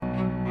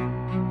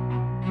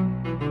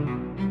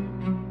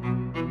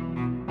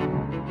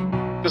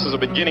This is a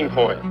beginning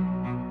point.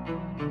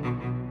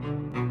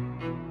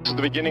 This is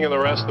the beginning of the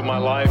rest of my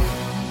life.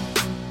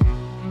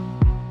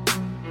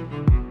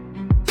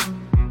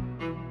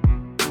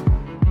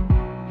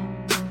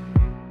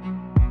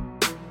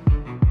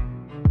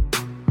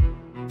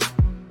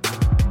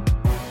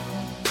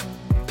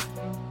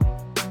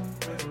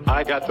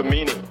 I got the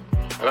meaning,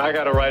 and I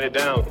got to write it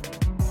down,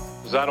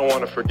 because I don't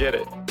want to forget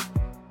it.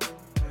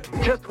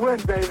 Just win,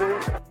 baby.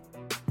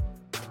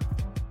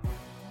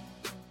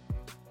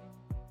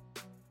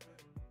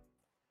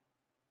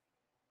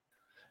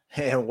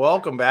 And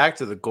welcome back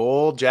to the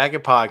Gold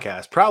Jacket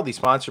Podcast, proudly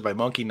sponsored by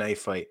Monkey Knife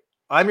Fight.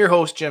 I'm your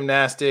host,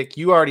 Gymnastic.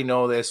 You already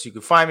know this. You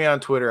can find me on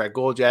Twitter at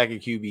Gold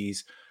Jacket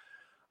QBs.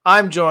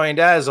 I'm joined,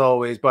 as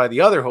always, by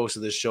the other host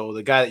of this show,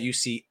 the guy that you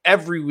see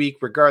every week,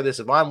 regardless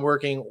if I'm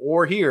working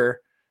or here,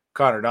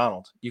 Connor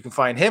Donald. You can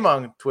find him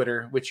on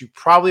Twitter, which you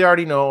probably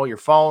already know. You're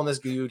following this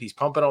dude. He's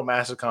pumping out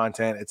massive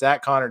content. It's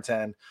at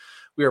Connor10.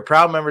 We are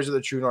proud members of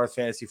the True North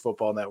Fantasy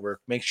Football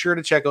Network. Make sure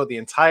to check out the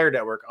entire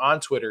network on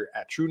Twitter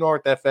at True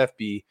North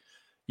FFB.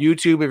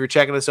 YouTube, if you're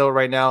checking us out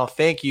right now,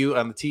 thank you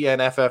on the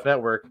TNFF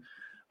network.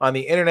 On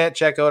the internet,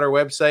 check out our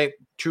website,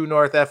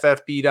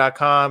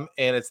 truenorthffb.com,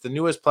 and it's the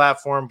newest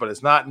platform, but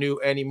it's not new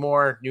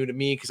anymore. New to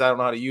me because I don't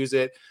know how to use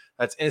it.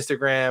 That's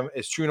Instagram.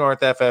 It's True North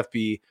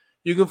FFB.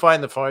 You can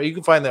find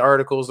the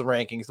articles, the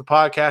rankings, the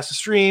podcast, the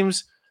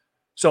streams,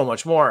 so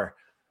much more.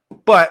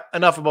 But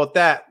enough about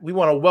that. We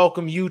want to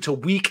welcome you to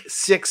week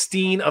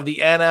 16 of the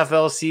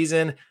NFL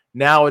season.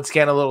 Now it's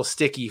getting a little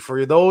sticky.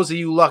 For those of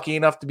you lucky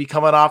enough to be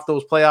coming off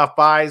those playoff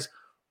buys,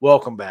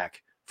 welcome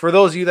back. For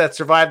those of you that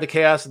survived the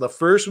chaos of the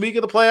first week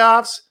of the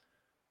playoffs,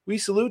 we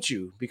salute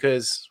you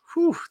because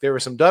there were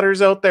some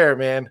dudders out there,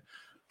 man.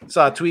 I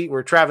saw a tweet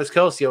where Travis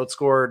Kelce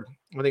outscored,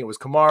 I think it was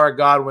Kamara,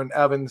 Godwin,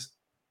 Evans,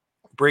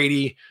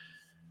 Brady,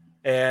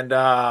 and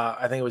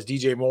I think it was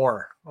DJ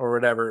Moore or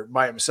whatever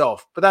by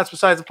himself. But that's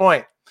besides the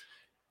point.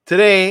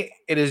 Today,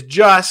 it is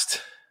just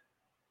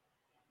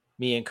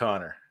me and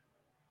Connor.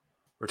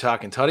 We're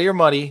talking Tutty or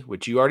Muddy,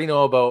 which you already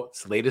know about.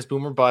 It's the latest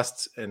boomer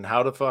busts and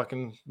how to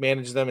fucking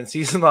manage them in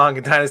season long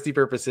and dynasty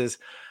purposes.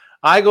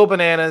 I go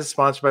bananas,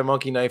 sponsored by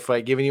Monkey Knife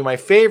Fight, giving you my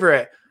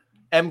favorite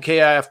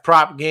MKIF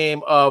prop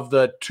game of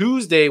the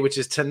Tuesday, which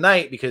is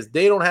tonight, because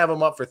they don't have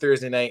them up for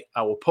Thursday night.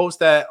 I will post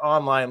that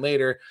online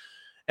later.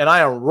 And I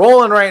am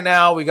rolling right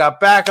now. We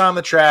got back on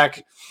the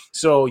track.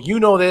 So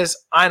you know this,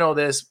 I know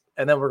this.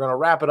 And then we're going to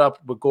wrap it up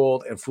with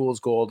gold and fool's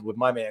gold with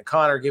my man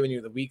Connor, giving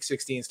you the week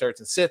 16 starts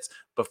and sits.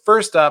 But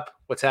first up,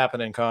 what's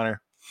happening,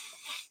 Connor?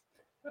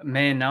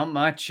 Man, not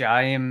much.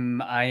 I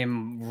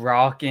am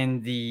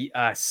rocking the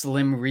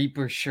Slim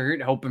Reaper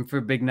shirt, hoping for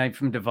a big night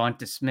from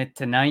Devonta Smith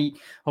tonight,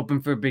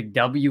 hoping for a big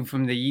W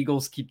from the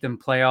Eagles, keep them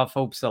playoff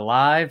hopes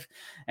alive.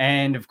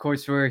 And of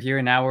course, we're here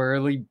an hour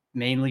early,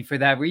 mainly for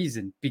that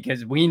reason,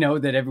 because we know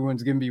that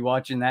everyone's going to be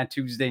watching that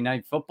Tuesday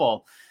night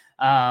football.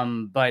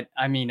 But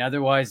I mean,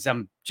 otherwise,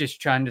 I'm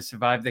just trying to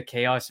survive the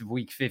chaos of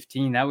week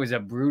 15. That was a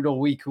brutal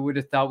week. Who would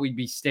have thought we'd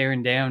be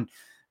staring down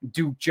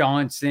Duke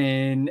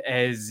Johnson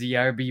as the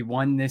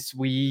RB1 this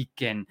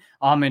week, and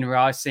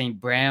Amon-Ra St.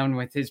 Brown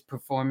with his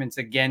performance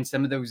again,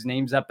 some of those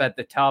names up at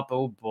the top.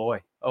 Oh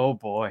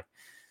boy.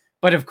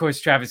 But of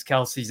course, Travis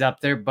Kelce's up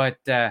there, but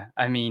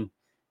I mean,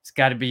 it's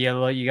got to be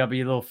you got to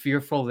be a little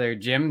fearful there,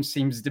 Jim.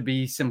 Seems to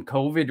be some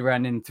COVID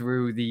running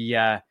through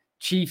the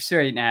Chiefs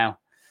right now.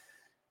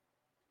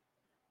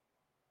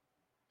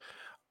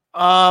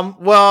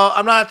 Well,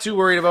 I'm not too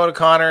worried about it,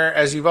 Connor.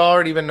 As you've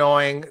already been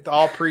knowing,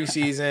 all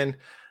preseason,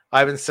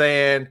 I've been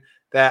saying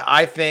that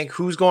I think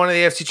who's going to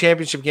the AFC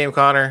Championship game,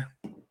 Connor?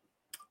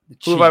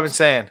 Who have I been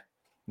saying?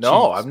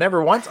 No, Chiefs. I've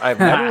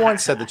never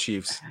once said the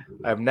Chiefs.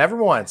 I've never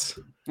once.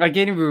 I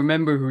can't even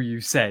remember who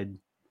you said.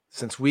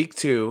 Since week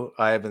 2,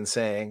 I have been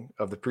saying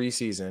of the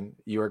preseason,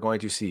 you are going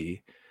to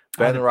see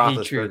Ben the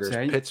Roethlisberger's Patriots,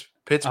 right?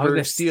 Pittsburgh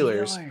the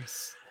Steelers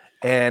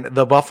and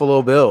the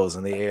Buffalo Bills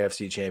in the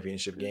AFC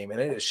Championship game. And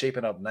it is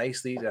shaping up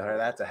nicely for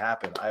that to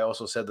happen. I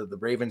also said that the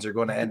Ravens are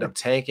going to end up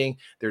tanking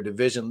their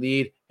division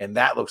lead, and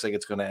that looks like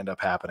it's going to end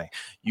up happening.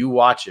 You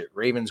watch it.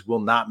 Ravens will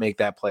not make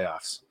that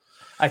playoffs.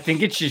 I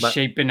think it's just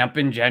shaping up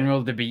in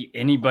general to be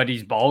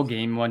anybody's ball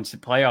game once the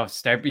playoffs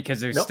start, because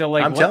there's still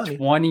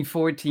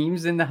 24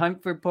 teams in the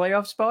hunt for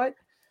playoff spot.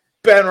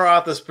 Ben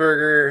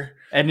Roethlisberger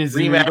and his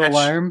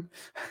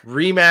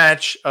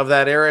rematch of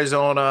that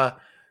Arizona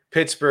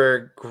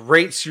Pittsburgh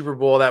great Super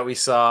Bowl that we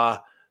saw.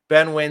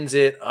 Ben wins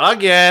it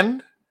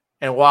again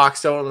and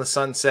walks out in the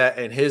sunset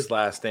in his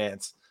last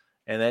dance,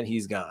 and then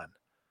he's gone.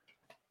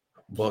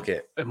 Book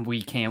it. And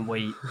we can't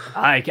wait.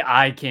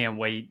 I can't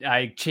wait.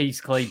 Chase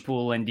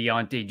Claypool and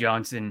Deontay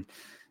Johnson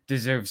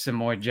deserve some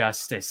more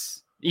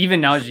justice.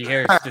 Even Najee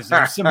Harris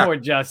deserves some more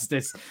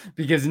justice,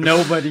 because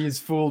nobody is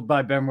fooled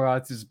by Ben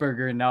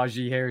Roethlisberger and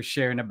Najee Harris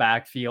sharing a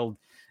backfield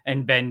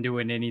and Ben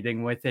doing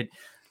anything with it.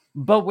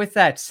 But with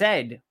that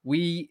said,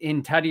 we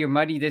in Tutty or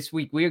Muddy this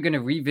week, we are going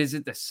to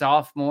revisit the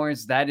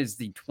sophomores. That is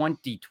the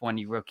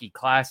 2020 rookie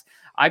class.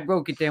 I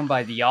broke it down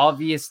by the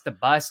obvious, the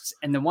busts,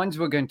 and the ones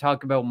we're going to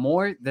talk about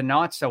more, the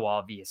not so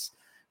obvious.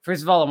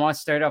 First of all, I want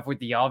to start off with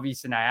the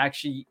obvious, and I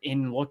actually,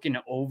 in looking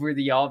over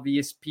the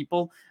obvious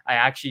people, I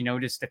actually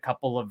noticed a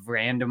couple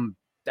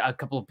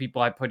of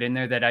people I put in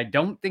there that I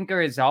don't think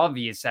are as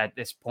obvious at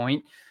this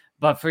point.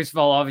 But first of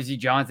all, obviously,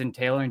 Jonathan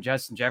Taylor and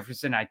Justin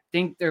Jefferson, I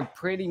think they're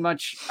pretty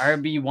much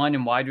RB1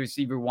 and wide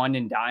receiver 1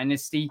 in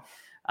Dynasty.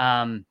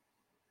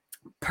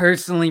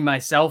 Personally,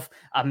 myself,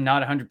 I'm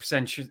not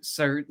 100%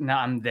 certain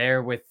I'm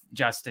there with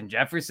Justin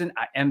Jefferson.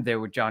 I am there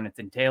with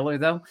Jonathan Taylor,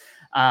 though.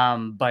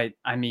 But,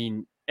 I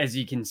mean, as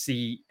you can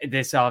see,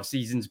 this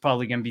offseason is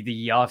probably going to be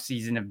the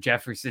offseason of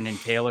Jefferson and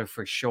Taylor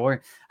for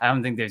sure. I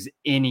don't think there's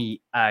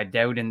any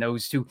doubt in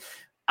those two.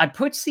 I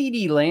put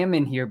CeeDee Lamb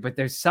in here, but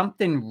there's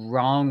something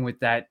wrong with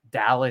that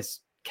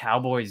Dallas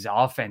Cowboys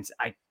offense.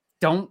 I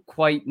don't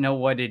quite know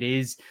what it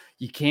is.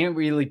 You can't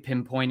really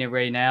pinpoint it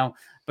right now.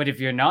 But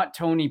if you're not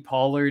Tony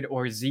Pollard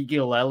or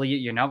Ezekiel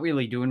Elliott, you're not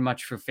really doing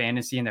much for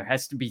fantasy. And there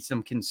has to be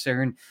some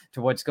concern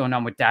to what's going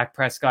on with Dak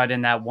Prescott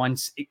in that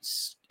once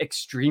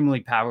extremely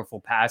powerful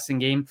passing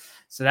game.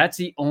 So that's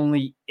the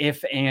only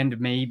if and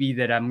maybe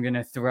that I'm going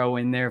to throw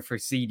in there for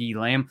CeeDee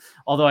Lamb.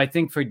 Although I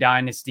think for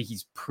Dynasty,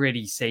 he's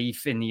pretty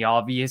safe in the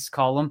obvious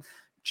column.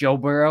 Joe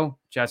Burrow,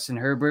 Justin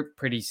Herbert,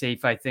 pretty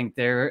safe, I think,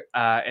 there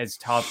as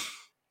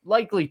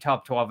likely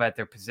top 12 at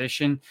their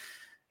position.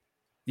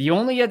 The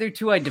only other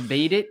two I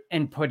debated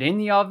and put in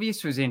the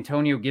obvious was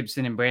Antonio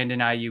Gibson and Brandon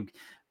Ayuk.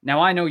 Now,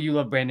 I know you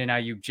love Brandon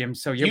Ayuk, Jim,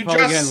 so you're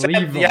probably going to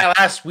leave him. Yeah,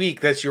 last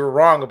week that you were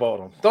wrong about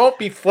him. Don't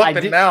be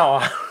flipping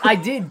now. I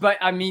did, but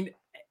I mean,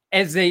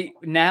 as a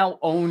now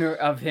owner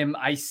of him,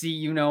 I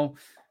see,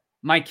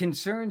 my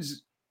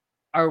concerns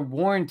are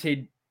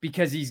warranted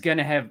because he's going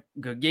to have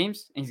good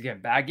games and he's going to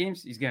have bad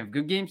games. He's going to have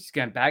good games. He's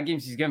going to have bad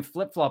games. He's going to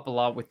flip-flop a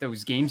lot with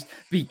those games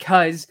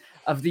because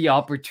of the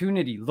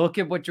opportunity. Look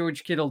at what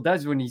George Kittle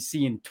does when he's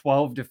seeing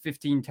 12 to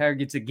 15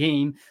 targets a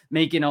game,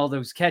 making all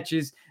those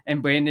catches,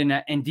 and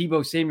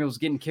Deebo Samuel's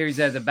getting carries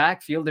out of the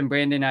backfield, and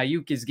Brandon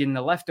Ayuk is getting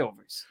the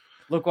leftovers.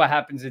 Look what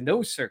happens in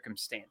those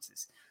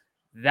circumstances.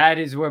 That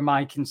is where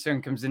my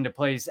concern comes into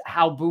play, is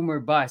how boom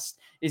or bust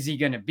is he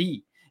going to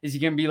be? Is he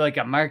going to be like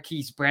a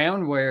Marquise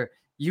Brown where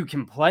you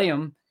can play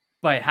him,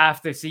 but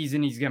half the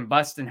season he's going to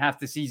bust and half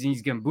the season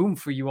he's going to boom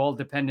for you, all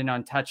dependent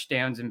on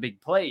touchdowns and big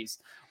plays?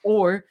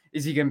 Or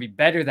is he going to be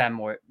better than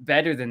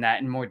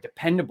that and more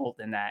dependable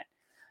than that?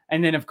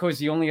 And then, of course,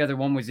 the only other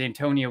one was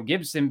Antonio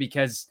Gibson,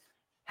 because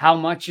how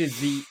much is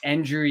the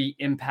injury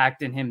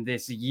impacting him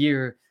this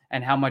year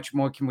and how much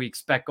more can we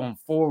expect going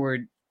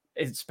forward,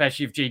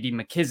 especially if J.D.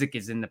 McKissick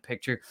is in the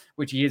picture,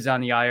 which he is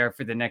on the IR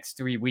for the next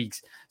 3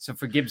 weeks. So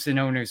for Gibson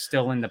owners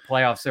still in the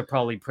playoffs, they're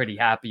probably pretty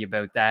happy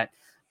about that.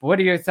 But what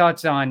are your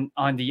thoughts on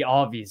the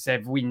obvious?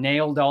 Have we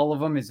nailed all of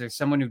them? Is there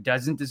someone who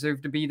doesn't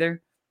deserve to be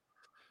there?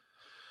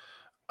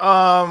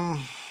 No,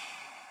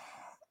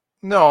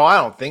 I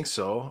don't think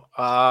so.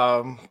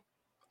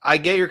 I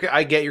get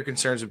your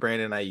concerns with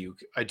Brandon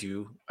Ayuk. I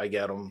do. I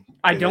get them.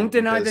 I don't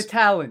deny the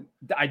talent.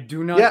 I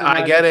do not. Yeah,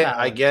 I get it.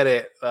 Talent. I get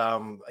it.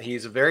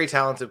 He's a very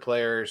talented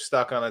player,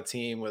 stuck on a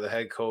team with a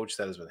head coach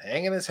that has been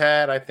hanging his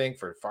hat, I think,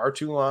 for far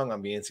too long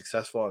on being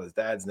successful on his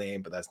dad's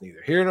name, but that's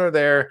neither here nor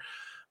there.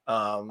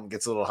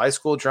 Gets a little high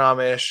school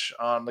drama-ish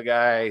on the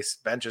guy,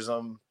 benches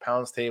him,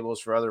 pounds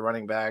tables for other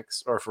running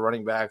backs,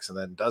 and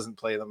then doesn't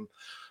play them.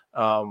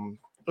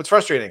 It's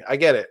frustrating. I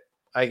get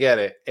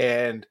it.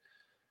 And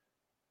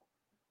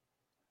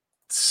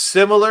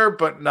similar,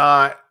 but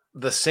not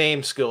the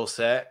same skill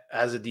set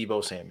as a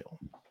Deebo Samuel.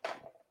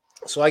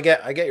 So I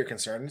get your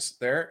concerns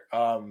there.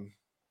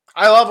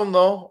 I love him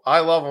though.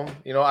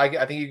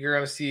 I think you're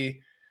going to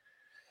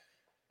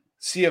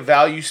see a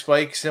value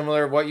spike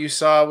similar to what you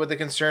saw with the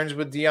concerns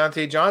with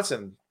Deontay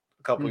Johnson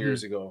a couple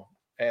years ago.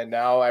 And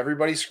now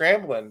everybody's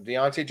scrambling.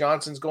 Deontay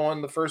Johnson's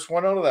going the first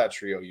one out of that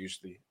trio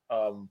usually.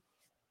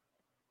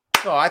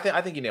 No, I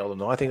think you nailed them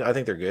though. I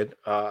think they're good.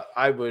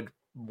 I would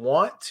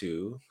want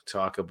to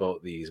talk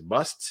about these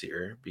busts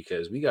here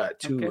because we got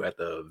two at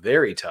the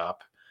very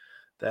top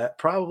that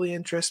probably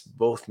interest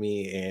both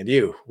me and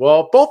you.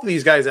 Well, both of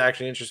these guys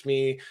actually interest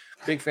me.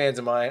 Big fans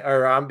of mine,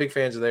 or I'm big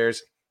fans of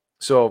theirs.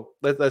 So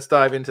let's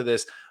dive into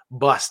this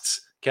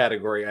busts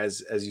category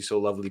as you so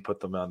lovely put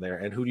them on there.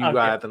 And who do you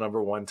got at the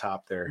number one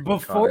top there?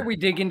 Before Connor? We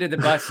dig into the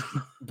bust,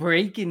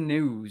 breaking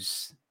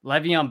news.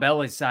 Le'Veon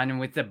Bell is signing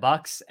with the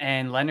Bucks,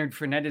 and Leonard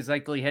Fournette is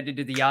likely headed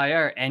to the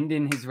IR,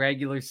 ending his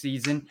regular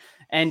season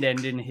and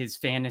ending his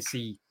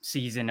fantasy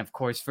season, of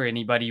course, for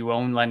anybody who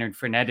owned Leonard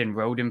Fournette and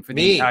rode him for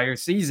the entire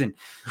season.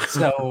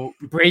 So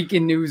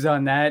breaking news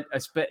on that.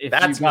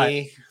 That's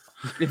me.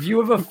 If you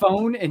have a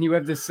phone and you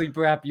have the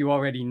Sleeper app, you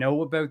already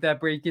know about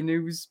that breaking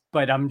news,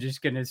 but I'm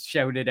just going to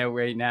shout it out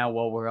right now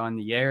while we're on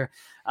the air.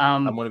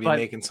 I'm going to be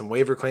making some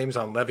waiver claims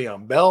on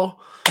Le'Veon Bell.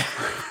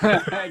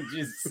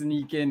 Just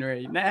sneak in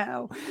right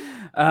now.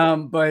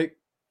 But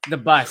the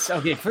bus.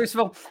 Okay, first of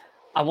all,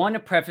 I want to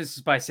preface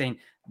this by saying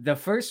the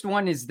first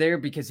one is there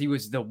because he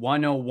was the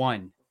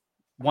 101.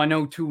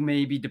 102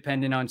 maybe,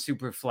 depending on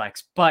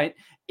Superflex. But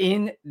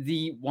in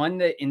the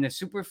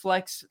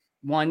Superflex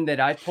one that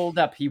I pulled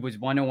up, he was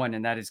 101,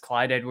 and that is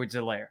Clyde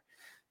Edwards-Helaire.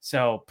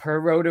 So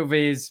per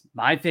RotoViz,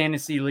 my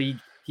fantasy league,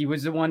 he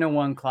was the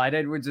 101. Clyde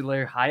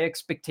Edwards-Helaire, high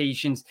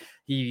expectations.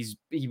 He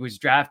was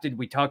drafted.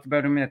 We talked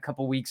about him a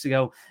couple weeks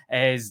ago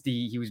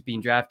he was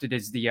being drafted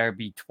as the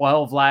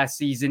RB12 last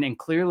season, and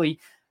clearly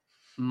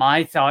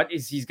my thought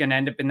is he's going to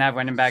end up in that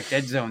running back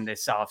dead zone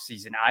this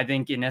offseason. I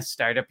think in a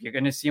startup, you're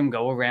going to see him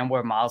go around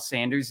where Miles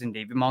Sanders and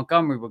David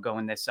Montgomery were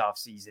going this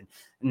offseason.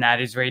 And that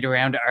is right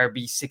around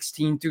RB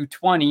 16 through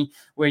 20,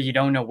 where you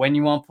don't know when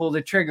you want to pull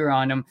the trigger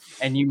on him,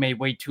 and you may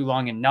wait too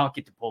long and not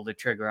get to pull the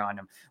trigger on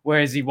him.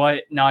 Whereas he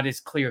was not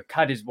as clear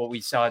cut as what we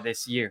saw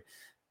this year.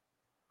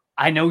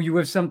 I know you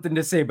have something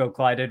to say about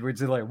Clyde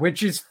Edwards-Helaire,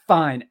 which is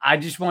fine. I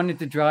just wanted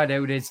to draw it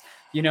out as,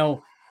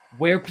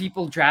 where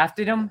people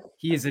drafted him,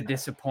 he is a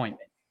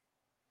disappointment.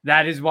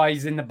 That is why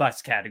he's in the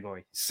bust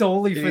category.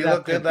 Solely for that. Did he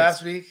look good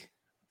last week?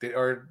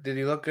 Did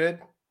he look good?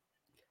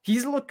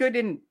 He's looked good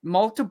in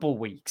multiple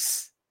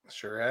weeks.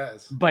 Sure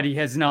has. But he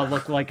has not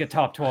looked like a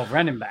top 12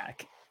 running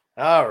back.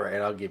 All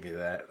right, I'll give you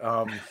that.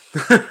 I'll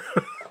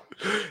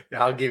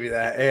give you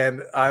that.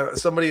 And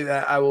somebody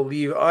that I will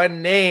leave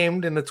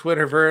unnamed in the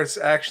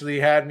Twitterverse actually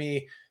had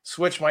me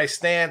switch my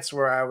stance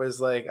where I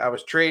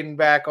was trading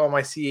back all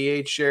my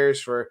CEH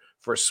shares for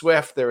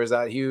Swift. There was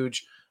that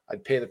huge,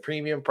 I'd pay the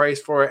premium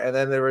price for it. And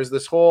then there was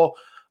this whole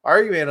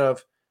argument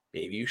of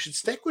maybe you should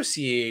stick with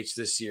CEH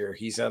this year.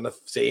 He's on the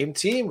same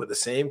team with the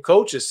same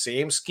coaches,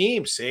 same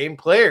scheme, same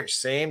players,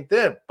 same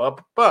thing.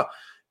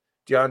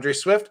 DeAndre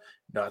Swift,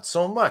 not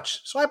so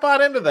much. So I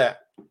bought into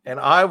that. And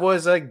I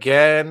was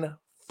again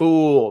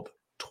fooled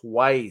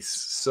twice.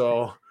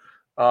 So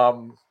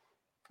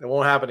it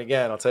won't happen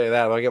again. I'll tell you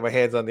that. If I get my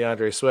hands on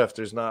DeAndre Swift,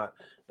 there's not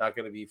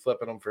going to be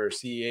flipping them for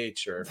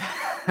CEH or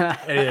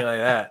anything like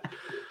that.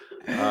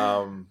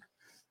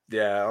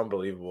 Yeah,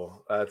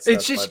 unbelievable. That's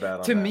just my bad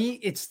on to that. me,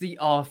 it's the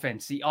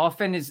offense. The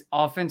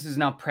offense is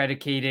not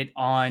predicated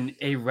on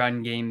a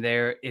run game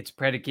there. It's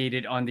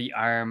predicated on the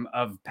arm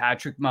of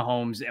Patrick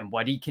Mahomes and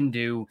what he can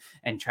do,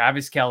 and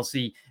Travis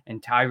Kelce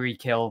and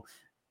Tyreek Hill.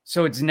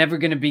 So it's never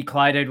going to be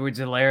Clyde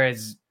Edwards-Helaire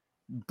as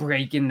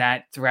breaking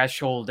that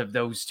threshold of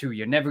those two.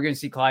 You're never going to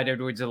see Clyde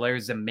Edwards-Helaire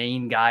as the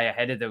main guy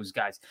ahead of those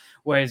guys.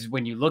 Whereas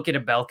when you look at a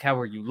bell cow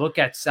or you look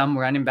at some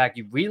running back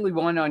you really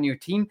want on your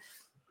team,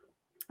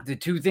 the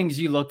two things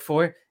you look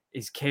for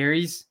is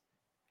carries.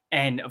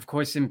 And of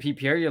course, in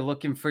PPR, you're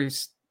looking for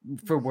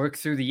work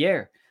through the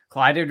air.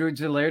 Clyde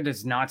Edwards-Helaire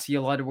does not see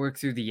a lot of work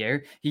through the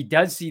air. He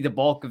does see the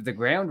bulk of the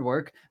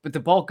groundwork, but the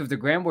bulk of the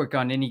groundwork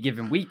on any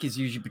given week is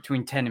usually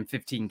between 10 and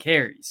 15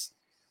 carries,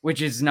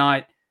 which is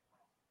not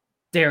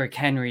Derrick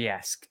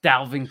Henry-esque,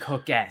 Dalvin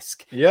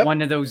Cook-esque. Yep.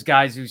 One of those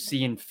guys who's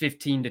seeing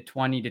 15 to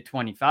 20 to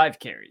 25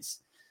 carries.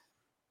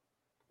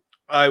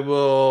 I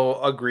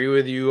will agree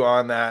with you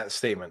on that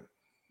statement.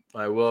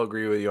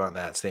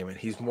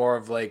 He's more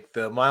of like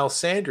the Miles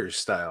Sanders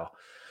style.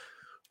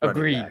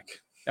 Agreed,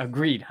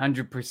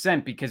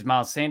 100%, because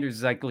Miles Sanders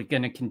is likely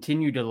going to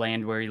continue to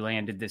land where he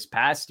landed this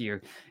past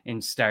year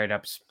in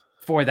startups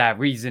for that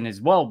reason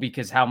as well,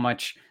 because how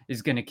much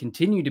is going to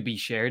continue to be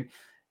shared.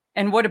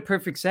 And what a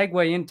perfect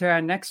segue into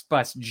our next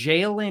bust,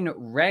 Jalen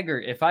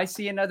Reagor. If I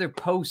see another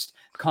post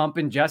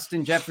comping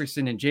Justin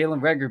Jefferson and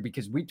Jalen Reagor,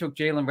 because we took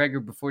Jalen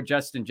Reagor before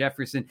Justin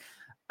Jefferson,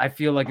 I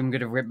feel like I'm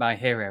going to rip my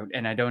hair out,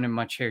 and I don't have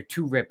much hair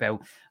to rip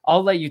out.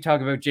 I'll let you talk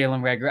about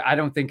Jalen Reagor. I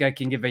don't think I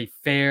can give a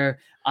fair,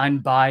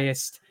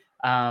 unbiased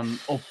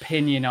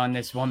opinion on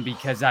this one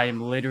because I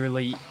am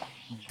literally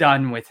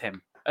done with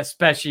him,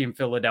 especially in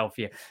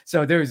Philadelphia.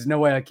 So there is no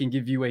way I can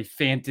give you a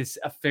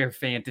fair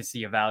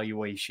fantasy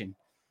evaluation.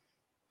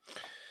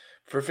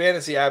 For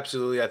fantasy,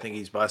 absolutely, I think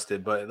he's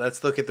busted. But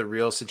let's look at the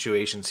real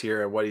situations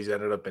here and what he's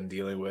ended up in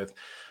dealing with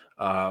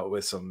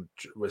some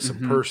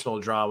personal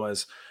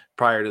dramas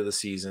prior to the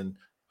season.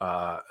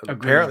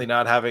 Apparently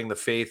not having the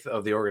faith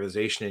of the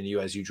organization in you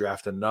as you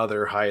draft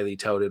another highly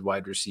touted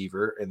wide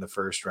receiver in the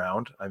first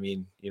round. I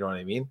mean, you know what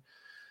I mean?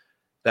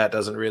 That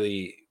doesn't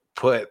really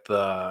put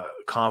the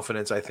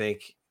confidence, I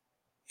think,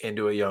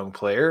 into a young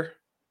player.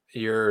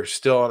 You're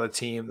still on a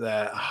team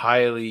that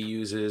highly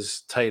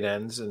uses tight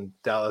ends and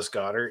Dallas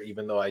Goedert,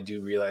 even though I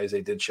do realize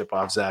they did ship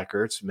off Zach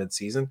Ertz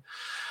midseason,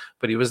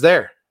 but he was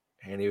there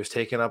and he was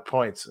taking up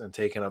points and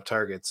taking up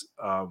targets.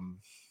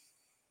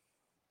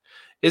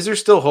 Is there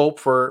still hope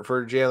for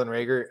Jalen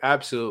Reagor?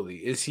 Absolutely.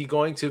 Is he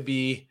going to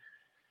be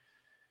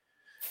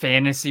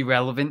fantasy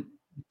relevant?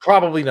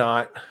 Probably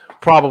not,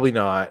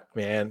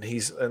 man.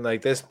 And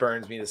like, this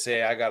burns me to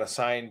say, I got a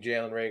signed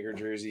Jalen Reagor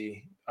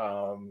jersey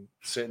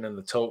sitting in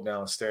the tote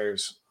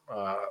downstairs,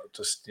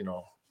 just,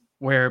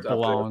 where it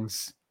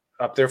belongs,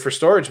 up there for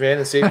storage, man,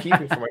 and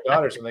safekeeping for my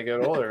daughters when they get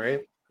older,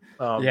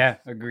 right? Yeah,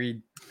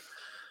 agreed.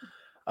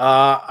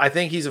 I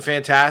think he's a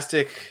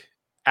fantastic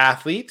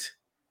athlete.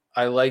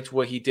 I liked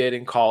what he did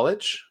in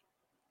college.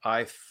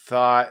 I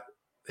thought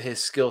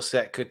his skill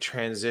set could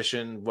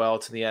transition well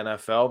to the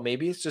NFL.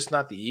 Maybe it's just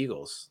not the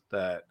Eagles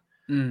that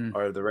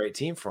are the right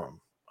team for him.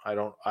 I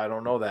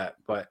don't know that,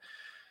 but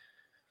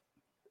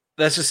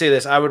let's just say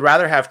this. I would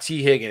rather have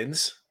T.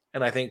 Higgins,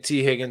 and I think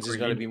T. Higgins is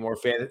going to be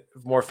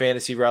more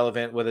fantasy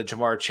relevant with a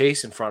Jamar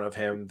Chase in front of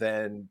him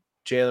than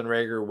Jalen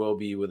Reagor will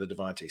be with a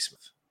Devontae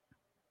Smith.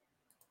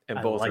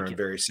 And both are in it.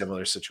 very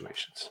similar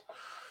situations.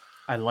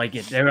 I like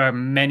it. There are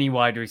many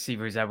wide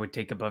receivers I would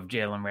take above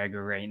Jalen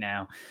Reagor right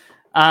now.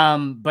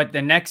 But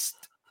the next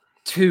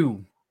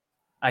two,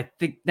 I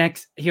think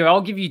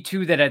I'll give you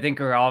two that I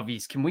think are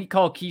obvious. Can we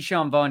call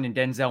Keyshawn Vaughn and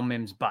Denzel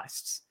Mims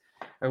busts?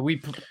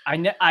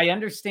 I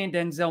understand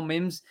Denzel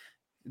Mims.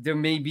 There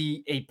may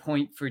be a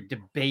point for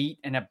debate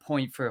and a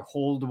point for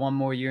hold one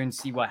more year and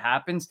see what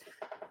happens.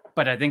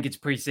 But I think it's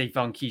pretty safe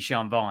on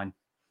Keyshawn Vaughn.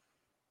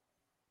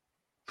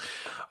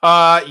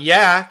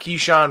 Yeah,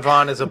 Keyshawn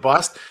Vaughn is a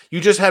bust.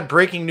 You just had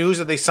breaking news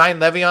that they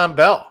signed Le'Veon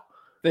Bell.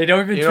 They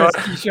don't even trust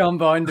Keyshawn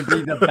Vaughn to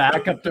be the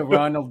backup to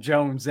Ronald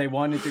Jones. They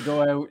wanted to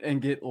go out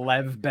and get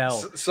Lev Bell.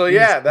 So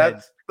yeah,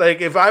 that's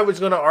like if I was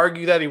going to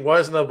argue that he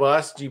wasn't a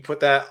bust, you put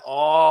that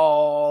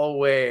all the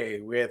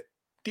way with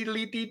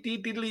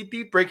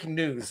breaking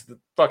news. The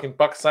fucking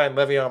Bucs signed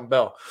Le'Veon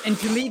Bell. And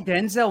to me,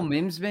 Denzel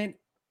Mims, man,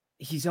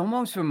 he's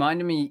almost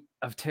reminded me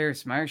of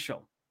Terrace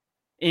Marshall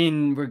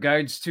in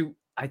regards to,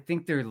 I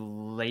think they're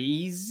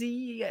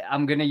lazy.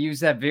 I'm going to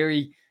use that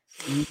very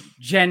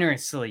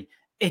generously.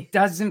 It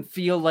doesn't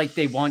feel like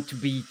they want to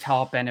be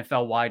top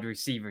NFL wide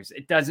receivers.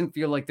 It doesn't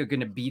feel like they're going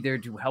to be there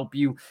to help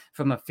you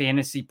from a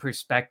fantasy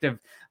perspective.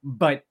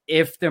 But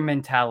if their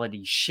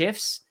mentality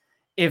shifts,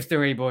 if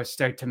they're able to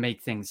start to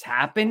make things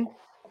happen,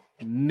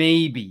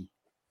 maybe.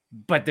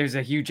 But there's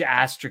a huge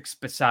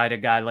asterisk beside a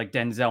guy like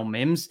Denzel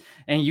Mims,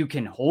 and you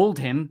can hold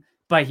him.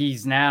 But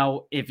he's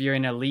now, if you're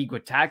in a league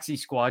with taxi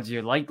squads,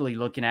 you're likely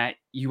looking at,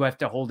 you have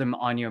to hold him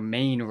on your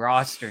main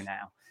roster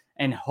now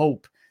and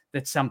hope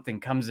that something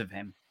comes of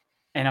him.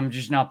 And I'm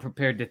just not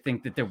prepared to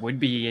think that there would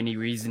be any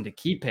reason to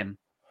keep him.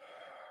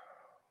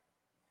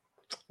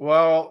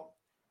 Well,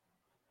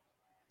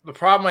 the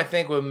problem I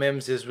think with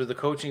Mims is with the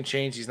coaching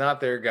change, he's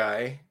not their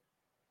guy.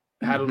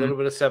 Had a little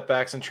bit of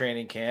setbacks in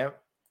training camp.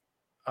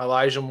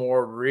 Elijah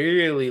Moore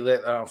really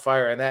lit on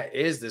fire, and that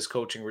is this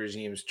coaching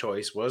regime's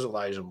choice, was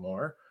Elijah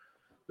Moore.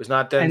 It was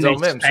not Denzel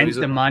Mims. Spent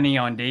the money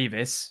on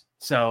Davis.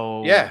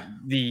 So yeah,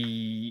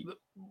 the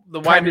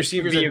wide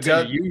receivers are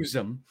going to use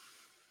them.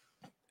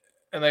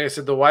 And like I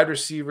said, the wide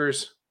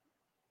receivers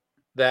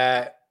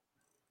that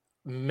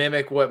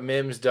mimic what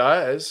Mims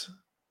does,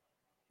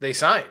 they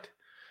signed.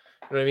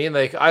 You know what I mean?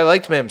 Like, I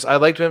liked Mims. I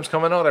liked Mims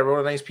coming out. I wrote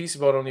a nice piece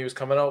about him when he was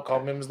coming out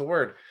called Mims the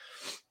Word.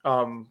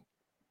 I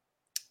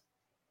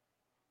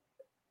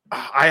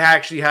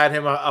actually had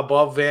him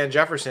above Van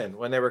Jefferson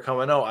when they were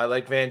coming out. I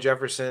liked Van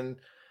Jefferson's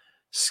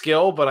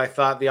skill, but I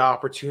thought the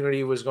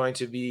opportunity was going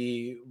to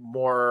be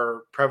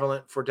more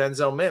prevalent for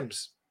Denzel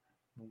Mims.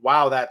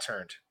 Wow, that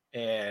turned.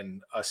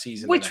 And a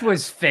season, which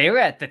was fair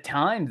at the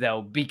time,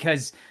 though,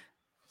 because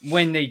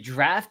when they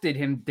drafted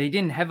him, they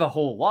didn't have a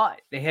whole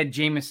lot. They had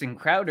Jamison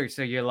Crowder,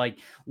 so you're like,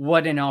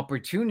 what an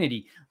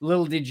opportunity.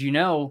 Little did you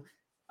know,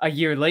 a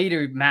year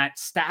later, Matt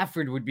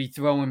Stafford would be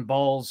throwing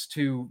balls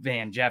to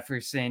Van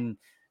Jefferson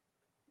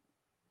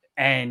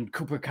and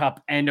Cooper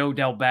Kupp and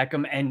Odell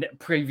Beckham and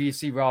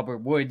previously Robert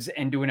Woods,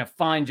 and doing a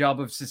fine job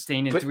of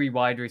sustaining three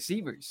wide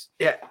receivers.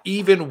 Yeah,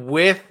 even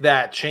with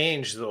that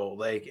change, though,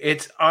 like,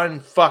 it's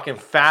unfucking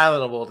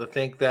fathomable to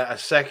think that a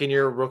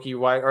second-year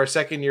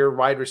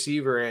wide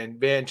receiver and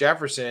Van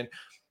Jefferson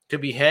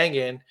could be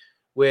hanging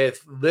with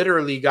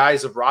literally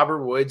guys of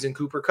Robert Woods and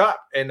Cooper Kupp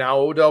and now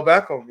Odell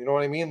Beckham. You know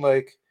what I mean?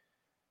 Like,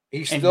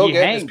 he's still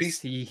getting his piece.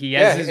 He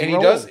has his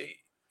role.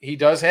 He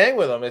does hang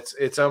with them.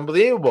 It's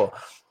unbelievable.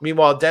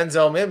 Meanwhile,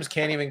 Denzel Mims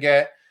can't even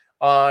get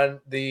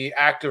on the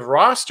active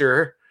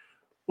roster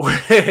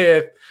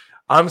with,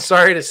 I'm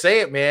sorry to say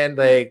it, man,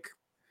 like,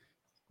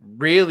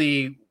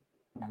 really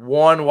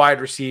one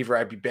wide receiver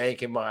I'd be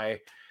banking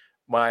my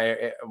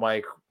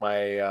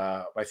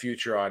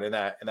future on in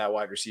that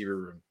wide receiver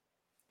room.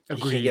 You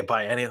can't get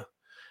by any of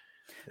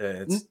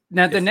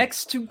the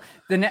next two,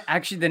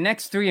 the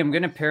next three, I'm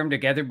going to pair them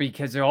together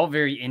because they're all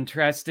very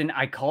interesting.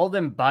 I call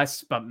them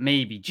busts, but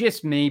maybe,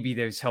 just maybe,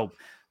 there's hope.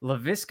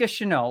 Laviska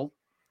Shenault,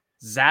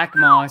 Zach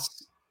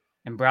Moss,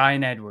 and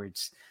Brian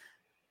Edwards.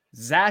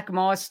 Zach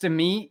Moss, to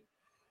me,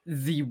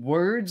 the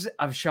words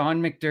of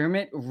Sean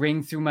McDermott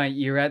ring through my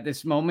ear at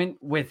this moment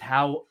with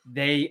how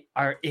they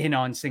are in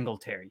on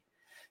Singletary.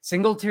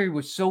 Singletary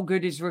was so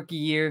good his rookie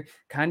year,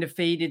 kind of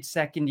faded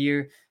second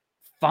year.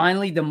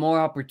 Finally, the more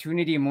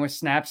opportunity and more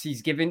snaps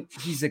he's given,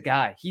 he's a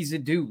guy. He's a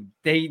dude.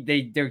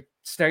 They're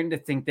starting to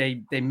think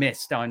they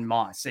missed on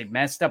Moss. They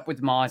messed up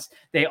with Moss.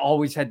 They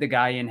always had the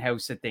guy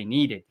in-house that they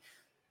needed.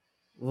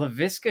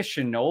 Laviska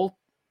Shenault,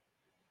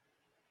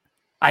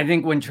 I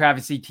think when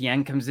Travis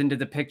Etienne comes into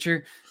the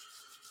picture,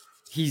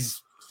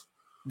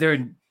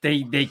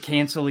 they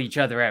cancel each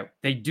other out.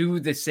 They do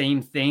the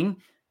same thing,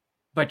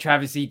 but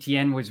Travis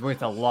Etienne was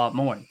worth a lot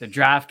more. The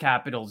draft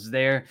capital's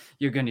there.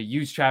 You're going to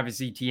use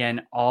Travis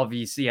Etienne.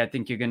 Obviously, I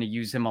think you're going to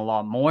use him a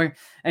lot more.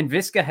 And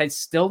Viska has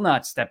still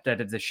not stepped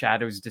out of the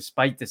shadows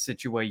despite the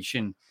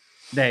situation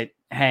that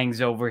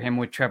hangs over him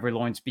with Trevor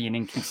Lawrence being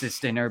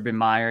inconsistent, Urban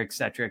Meyer, et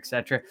cetera, et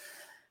cetera.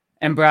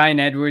 And Brian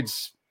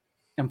Edwards,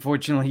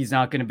 unfortunately, he's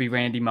not going to be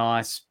Randy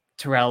Moss.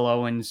 Terrell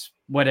Owens,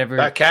 whatever.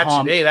 That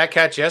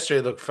catch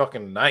yesterday looked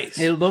fucking nice.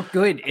 It looked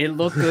good.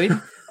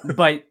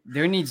 But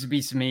there needs to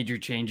be some major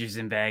changes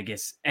in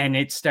Vegas. And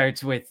it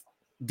starts with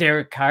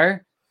Derek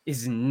Carr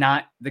is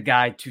not the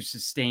guy to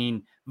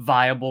sustain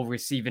viable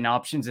receiving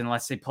options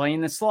unless they play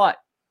in the slot.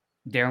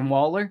 Darren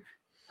Waller,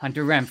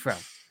 Hunter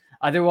Renfrow.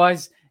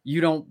 Otherwise,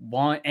 you don't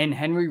want, and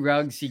Henry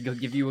Ruggs, he could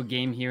give you a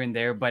game here and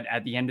there, but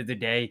at the end of the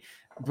day,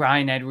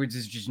 Bryan Edwards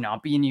is just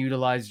not being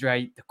utilized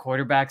right. The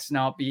quarterback's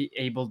not be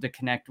able to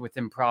connect with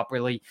him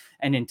properly.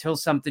 And until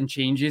something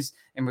changes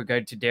in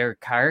regard to Derek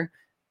Carr,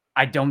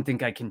 I don't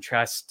think I can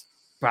trust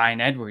Bryan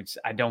Edwards.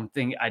 I don't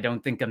think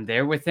I'm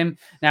there with him.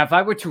 Now, if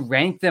I were to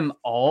rank them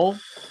all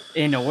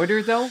in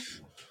order, though,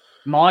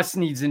 Moss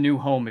needs a new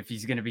home if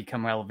he's going to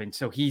become relevant.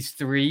 So he's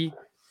 3,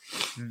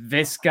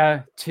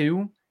 Visca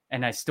 2,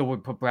 and I still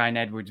would put Bryan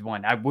Edwards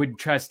 1. I would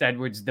trust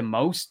Edwards the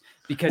most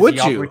because the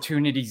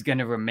opportunity is going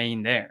to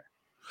remain there.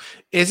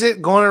 Is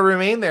it going to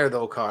remain there,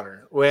 though,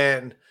 Connor?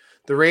 When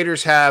the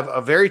Raiders have a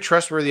very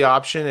trustworthy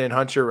option in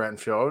Hunter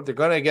Renfrow, they're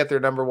going to get their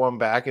number 1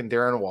 back in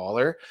Darren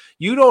Waller.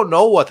 You don't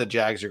know what the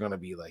Jags are going to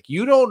be like.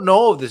 You don't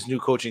know if this new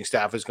coaching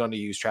staff is going to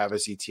use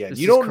Travis Etienne.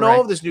 You don't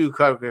know if this new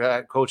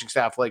coaching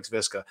staff likes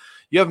Visca.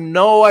 You have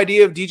no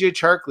idea if DJ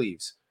Chark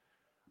leaves.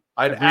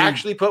 I'd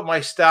actually put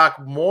my stock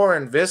more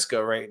in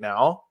Visca right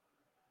now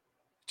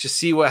to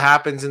see what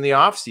happens in the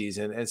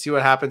offseason and see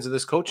what happens in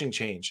this coaching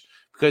change,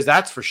 because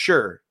that's for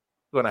sure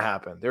going to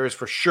happen. There is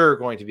for sure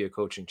going to be a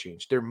coaching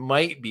change. There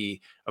might be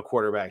a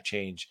quarterback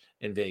change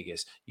in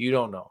Vegas. You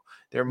don't know.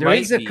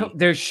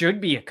 There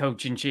should be a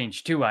coaching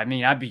change too. I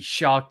mean, I'd be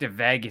shocked if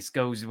Vegas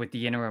goes with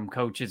the interim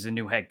coach as a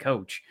new head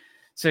coach.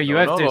 So you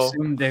have to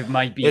assume there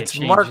might be a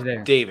change Mark there.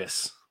 It's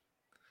Davis,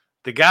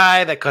 the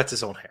guy that cuts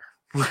his own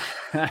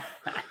hair.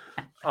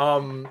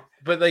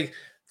 But like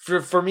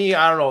for me,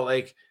 I don't know.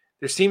 Like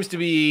there seems to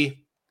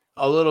be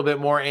a little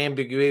bit more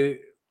ambiguity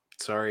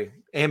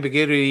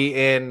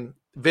in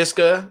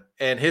Visca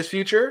and his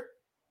future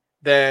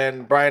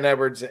than Bryan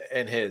Edwards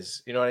and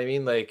his. You know what I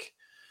mean? Like,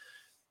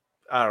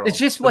 I don't know. It's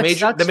just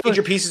the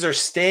major pieces are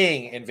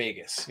staying in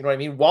Vegas. You know what I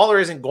mean? Waller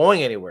isn't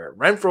going anywhere.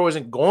 Renfrow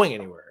isn't going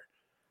anywhere.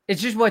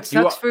 It's just what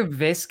sucks for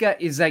Visca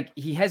is like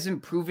he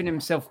hasn't proven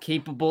himself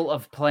capable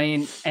of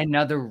playing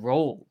another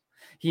role.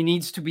 He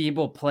needs to be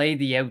able to play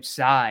the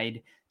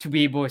outside to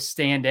be able to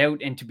stand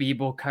out and to be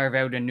able to carve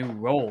out a new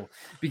role.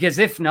 Because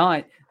if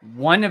not,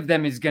 one of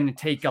them is going to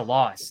take a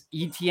loss.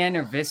 Etienne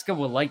or Visca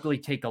will likely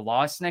take a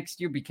loss next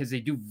year because they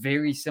do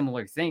very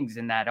similar things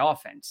in that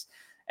offense.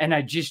 And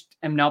I just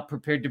am not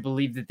prepared to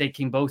believe that they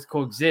can both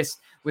coexist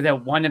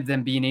without one of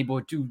them being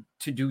able to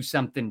do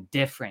something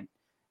different.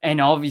 And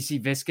obviously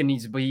Visca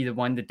needs to be the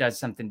one that does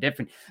something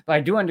different. But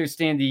I do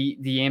understand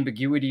the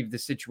ambiguity of the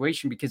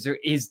situation because there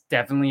is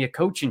definitely a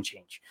coaching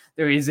change.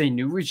 There is a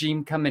new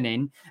regime coming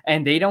in,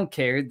 and they don't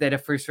care that a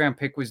first-round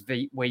pick was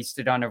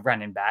wasted on a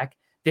running back.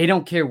 They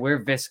don't care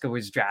where Visca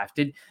was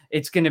drafted.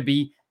 It's going to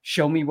be,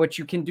 show me what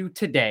you can do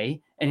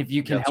today. And if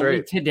you can help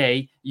me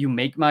today, you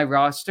make my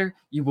roster.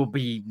 You will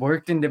be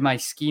worked into my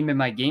scheme and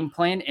my game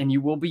plan, and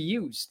you will be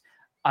used.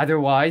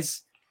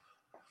 Otherwise,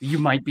 you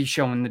might be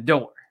showing the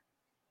door.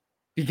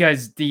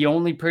 Because the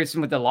only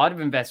person with a lot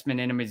of investment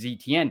in him is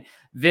Etienne.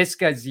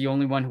 Visca is the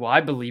only one who I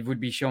believe would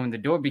be showing the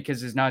door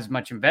because there's not as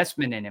much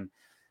investment in him.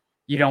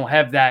 You don't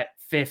have that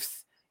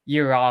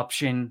 5th-year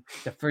option,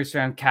 the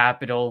first-round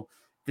capital,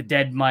 the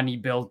dead money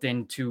built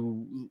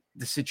into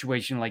the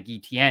situation like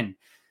Etienne.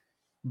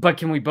 But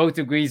can we both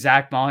agree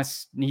Zach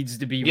Moss needs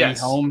to be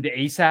rehomed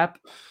ASAP?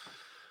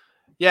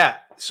 Yeah.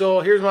 So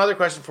here's my other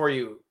question for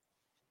you.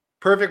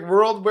 Perfect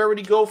world, where would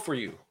he go for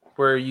you?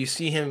 Where you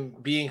see him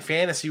being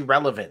fantasy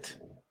relevant?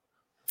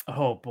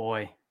 Oh,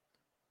 boy.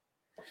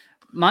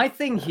 My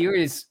thing here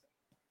is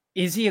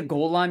he a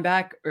goal line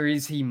back or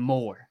is he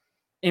more?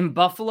 In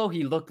Buffalo,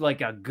 he looked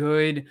like a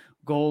good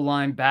goal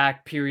line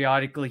back.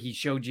 Periodically, he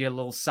showed you a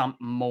little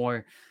something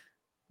more.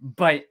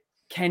 But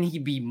can he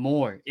be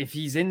more? If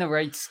he's in the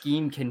right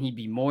scheme, can he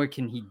be more?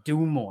 Can he do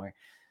more?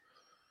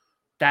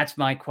 That's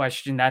my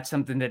question. That's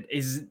something that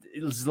is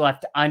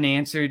left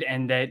unanswered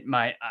and that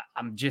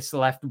I'm just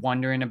left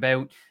wondering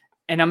about.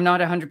 And I'm not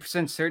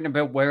 100% certain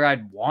about where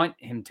I'd want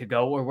him to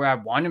go or where I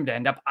want him to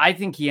end up. I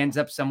think he ends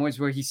up somewhere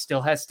where he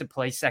still has to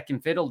play second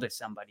fiddle to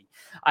somebody.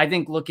 I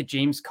think, look at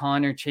James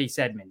Conner, Chase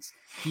Edmonds.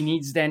 He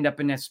needs to end up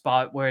in a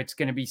spot where it's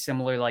going to be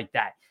similar like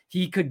that.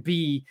 He could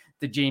be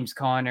the James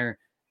Conner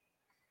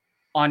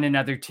on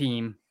another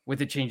team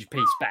with a change of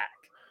pace back.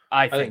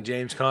 I think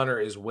James Conner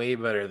is way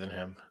better than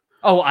him.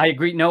 Oh, I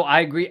agree. No,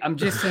 I agree. I'm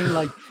just saying,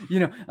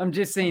 I'm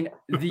just saying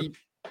the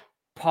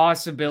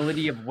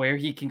possibility of where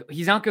he can go.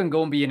 He's not going to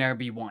go and be an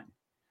RB1.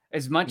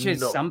 As much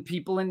as some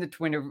people in the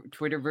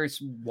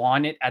Twitterverse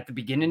want it at the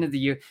beginning of the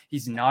year,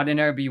 he's not an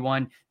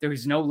RB1. There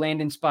is no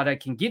landing spot I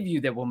can give you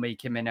that will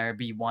make him an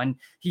RB1.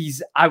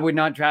 I would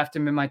not draft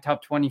him in my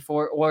top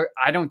 24, or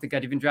I don't think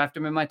I'd even draft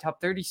him in my top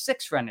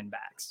 36 running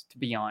backs, to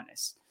be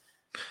honest.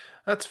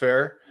 That's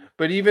fair.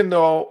 But even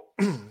though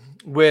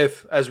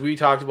as we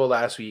talked about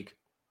last week,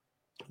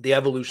 the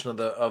evolution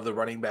of the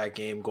running back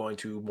game going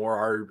to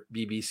more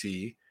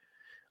RBBC.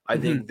 I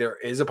think there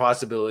is a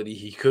possibility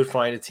he could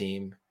find a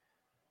team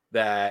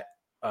that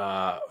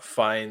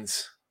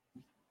finds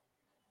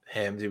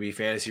him to be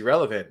fantasy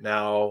relevant.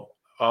 Now,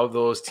 of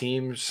those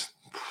teams,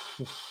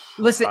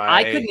 listen,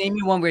 I could name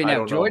you one right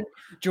now.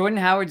 Jordan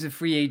Howard's a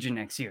free agent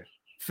next year.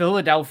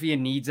 Philadelphia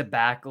needs a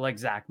back like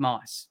Zach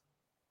Moss.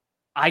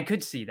 I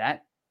could see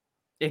that.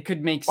 It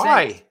could make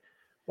sense.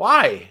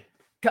 Why?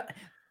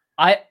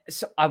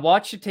 I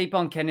watched the tape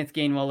on Kenneth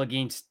Gainwell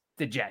against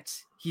the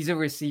Jets. He's a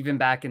receiving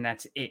back, and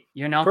that's it.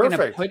 You're not going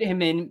to put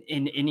him in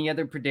any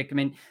other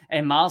predicament.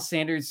 And Miles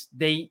Sanders,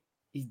 the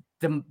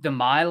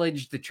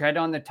mileage, the tread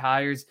on the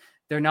tires,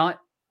 they're not.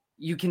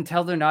 You can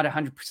tell they're not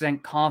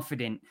 100%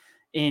 confident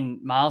in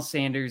Miles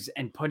Sanders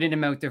and putting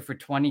him out there for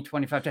 20,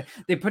 25 times.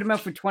 They put him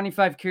out for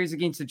 25 carries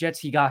against the Jets.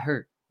 He got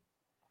hurt.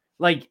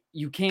 Like,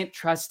 you can't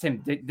trust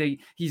him.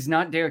 He's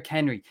not Derrick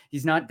Henry.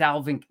 He's not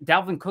Dalvin.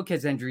 Dalvin Cook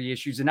has injury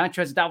issues, and I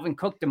trust Dalvin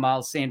Cook to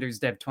Miles Sanders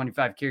to have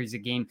 25 carries a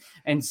game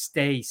and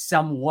stay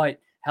somewhat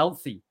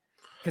healthy,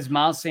 because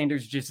Miles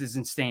Sanders just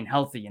isn't staying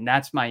healthy, and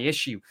that's my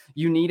issue.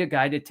 You need a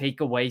guy to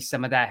take away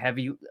some of that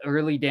heavy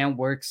early down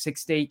work,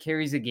 6 to 8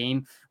 carries a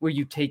game, where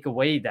you take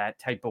away that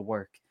type of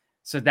work.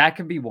 So that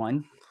could be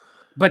one.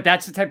 But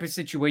that's the type of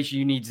situation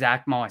you need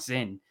Zach Moss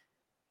in.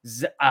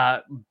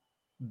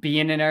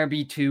 Being an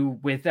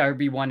RB2 with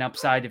RB1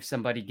 upside if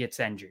somebody gets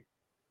injured.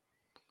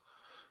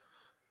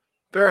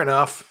 Fair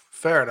enough.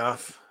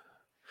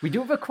 We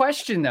do have a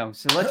question, though,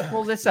 so let's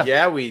pull this up.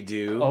 Yeah, we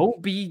do.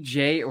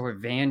 OBJ or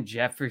Van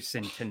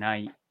Jefferson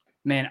tonight?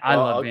 Man, I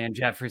love Van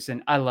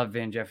Jefferson.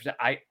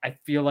 I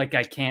feel like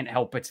I can't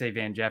help but say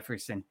Van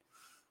Jefferson.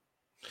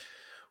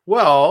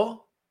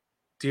 Well,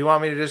 do you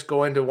want me to just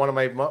go into one of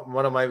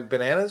my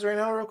bananas right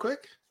now real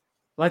quick?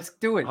 Let's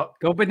do it.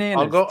 Go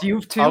bananas. Do you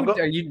have two?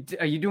 Are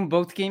you doing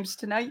both games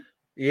tonight?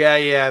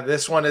 Yeah.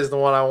 This one is the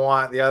one I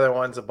want. The other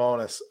one's a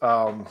bonus.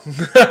 Because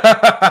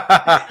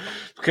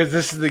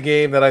this is the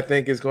game that I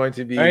think is going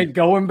to be. All right,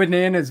 going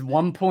bananas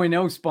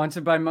 1.0,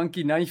 sponsored by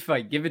Monkey Knife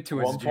Fight. Give it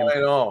to us,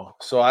 1.0.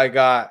 So I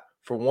got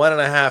for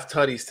 1.5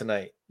 tutties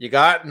tonight. You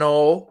got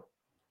no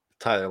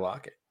Tyler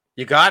Lockett.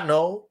 You got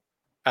no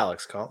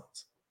Alex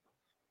Collins.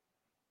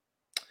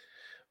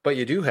 But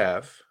you do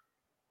have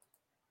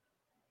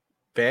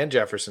Van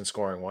Jefferson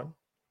scoring one.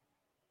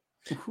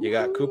 You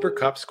got Cooper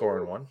Kupp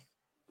scoring one.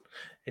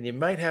 And you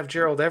might have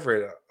Gerald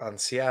Everett on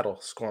Seattle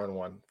scoring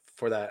one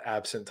for that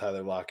absent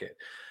Tyler Lockett.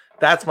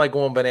 That's my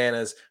going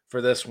bananas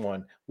for this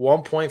one.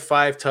 1.5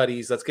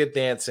 tutties. Let's get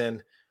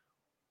dancing.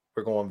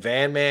 We're going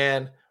Van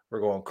Man.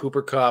 We're going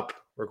Cooper Kupp.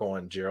 We're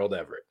going Gerald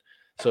Everett.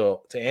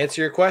 So to answer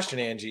your question,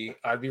 Angie,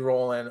 I'd be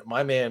rolling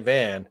my man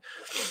Van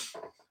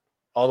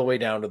all the way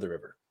down to the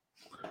river.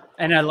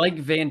 And I like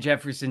Van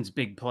Jefferson's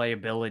big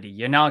playability.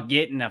 You're not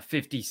getting a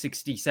 50,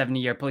 60,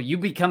 70-year play. You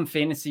become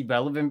fantasy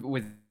relevant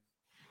with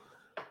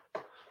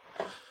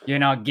You're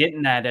not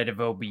getting that out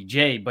of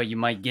OBJ, but you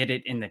might get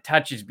it in the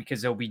touches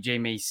because OBJ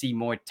may see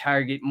more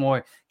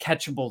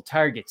catchable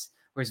targets,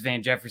 whereas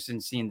Van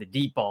Jefferson's seeing the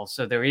deep ball.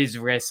 So there is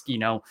risk,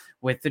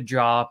 with the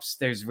drops.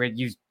 There's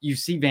you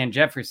see Van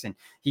Jefferson.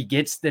 He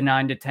gets the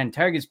 9 to 10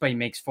 targets, but he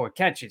makes 4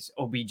 catches.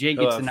 OBJ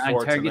gets the 9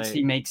 targets. Tonight.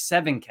 He makes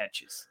 7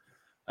 catches.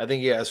 I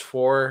think he has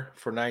 4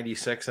 for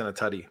 96 and a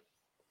tutty.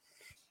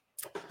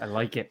 I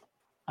like it.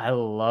 I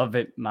love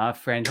it, my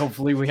friend.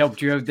 Hopefully we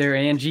helped you out there,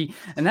 Angie.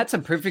 And that's a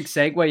perfect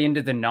segue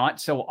into the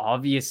not so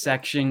obvious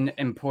section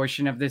and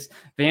portion of this.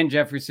 Van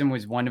Jefferson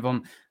was one of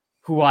them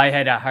who I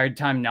had a hard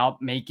time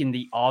not making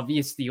the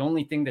obvious. The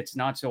only thing that's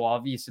not so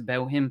obvious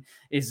about him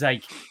is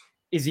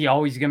is he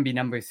always going to be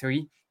number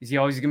 3? Is he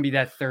always going to be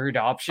that third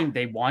option?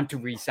 They want to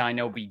re-sign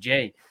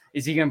OBJ.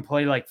 Is he going to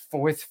play like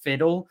fourth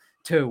fiddle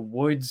to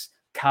Woods,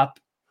 Kupp,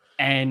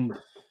 and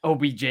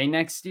OBJ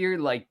next year?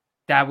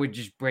 That would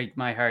just break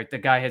my heart. The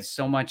guy has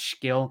so much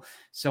skill,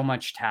 so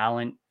much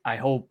talent. I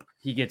hope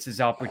he gets his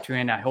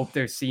opportunity. I hope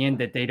they're seeing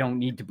that they don't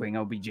need to bring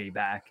OBJ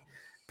back,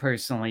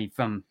 personally,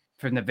 from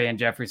the Van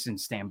Jefferson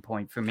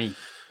standpoint for me.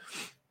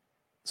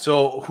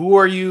 So who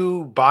are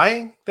you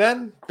buying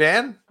then,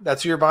 Van?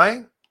 That's who you're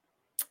buying?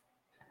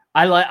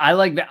 I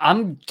like that.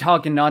 I'm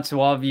talking not so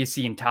obvious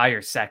the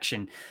entire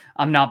section.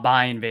 I'm not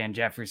buying Van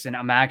Jefferson.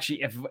 I'm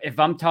actually, if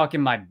I'm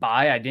talking my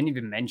buy, I didn't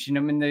even mention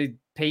him in the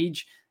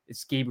page.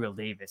 It's Gabriel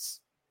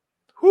Davis.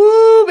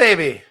 Woo,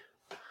 baby.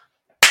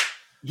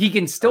 He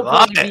can still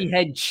probably be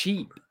head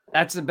cheap.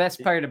 That's the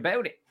best part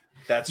about it.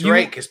 That's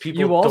right, because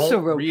people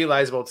don't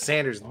realize about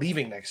Sanders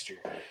leaving next year.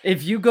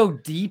 If you go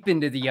deep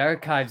into the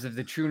archives of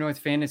the True North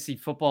Fantasy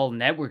Football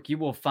Network, you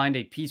will find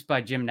a piece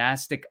by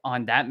Gymnastic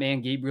on that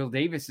man, Gabriel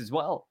Davis, as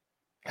well.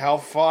 How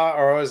far,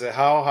 or is it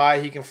how high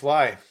he can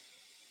fly?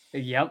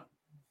 Yep.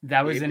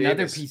 That was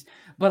another piece.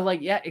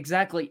 But yeah,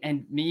 exactly.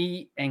 And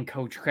me and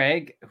Coach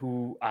Craig,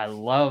 who I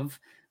love,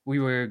 we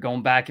were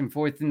going back and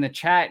forth in the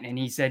chat, and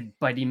he said,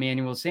 but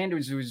Emmanuel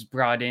Sanders was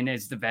brought in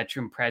as the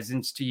veteran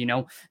presence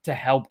to, to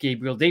help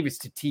Gabriel Davis,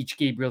 to teach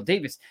Gabriel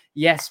Davis.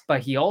 Yes,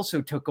 but he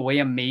also took away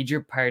a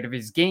major part of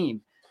his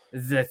game.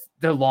 the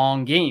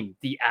long game,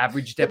 the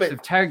average depth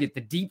of target,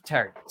 the deep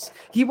targets.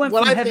 He went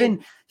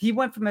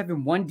from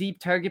having one deep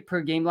target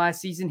per game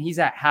last season. He's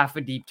at half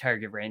a deep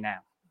target right now.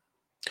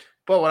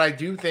 But what I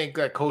do think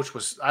that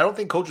I don't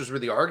think Coach was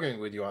really arguing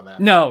with you on that.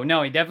 No,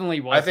 he definitely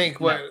wasn't. I think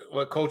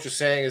what Coach was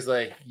saying is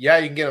like, yeah,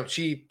 you can get him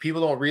cheap.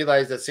 People don't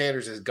realize that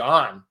Sanders is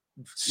gone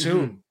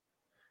soon. Mm-hmm.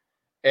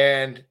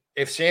 And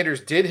if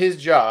Sanders did his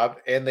job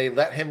and they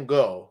let him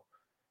go,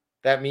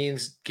 that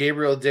means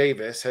Gabriel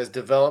Davis has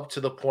developed to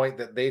the point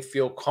that they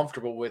feel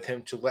comfortable with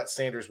him to let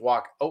Sanders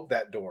walk out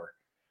that door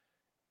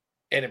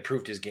and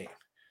improved his game.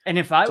 And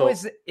if I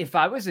was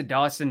a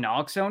Dawson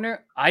Knox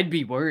owner, I'd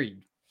be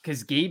worried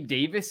because Gabe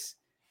Davis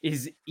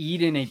is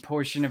eating a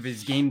portion of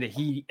his game that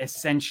he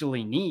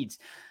essentially needs.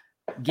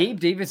 Gabe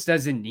Davis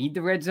doesn't need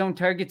the red zone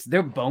targets.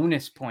 They're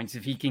bonus points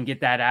if he can get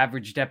that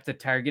average depth of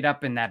target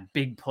up and that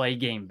big play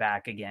game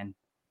back again.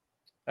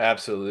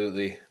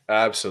 Absolutely.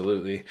 That's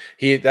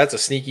a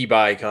sneaky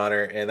buy,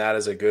 Connor, and that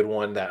is a good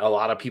one that a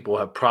lot of people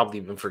have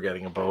probably been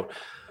forgetting about.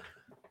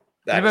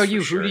 What about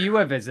you? Sure. Who do you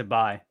have as a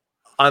buy?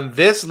 On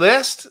this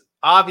list,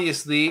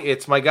 obviously,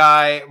 it's my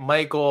guy,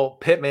 Michael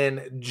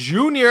Pittman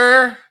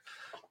Jr.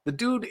 The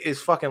dude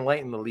is fucking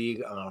lighting the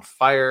league on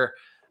fire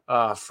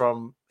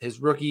from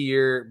his rookie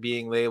year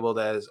being labeled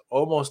as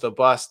almost a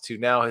bust to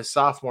now his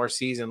sophomore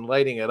season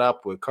lighting it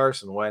up with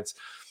Carson Wentz,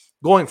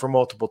 going for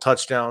multiple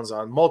touchdowns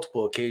on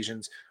multiple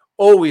occasions,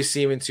 always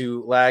seeming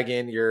to lag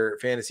in your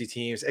fantasy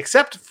teams,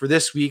 except for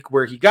this week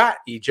where he got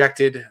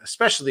ejected,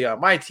 especially on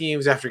my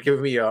teams after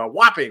giving me a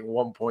whopping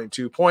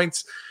 1.2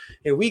 points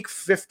in week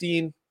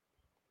 15.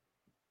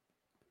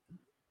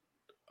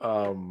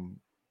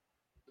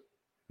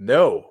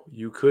 No,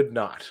 you could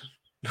not.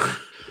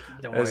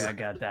 Don't worry, I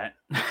got that.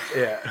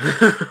 Yeah.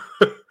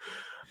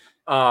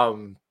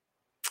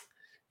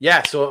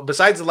 Yeah, so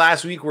besides the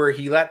last week where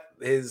he let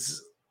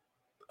his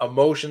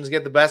emotions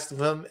get the best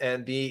of him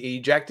and be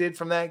ejected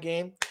from that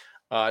game,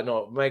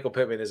 no, Michael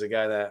Pittman is a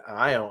guy that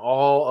I am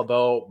all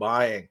about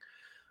buying.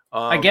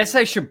 I guess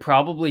I should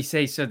probably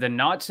say, so the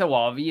not so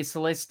obvious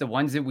list, the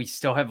ones that we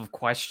still have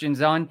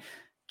questions on,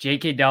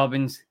 J.K.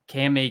 Dobbins,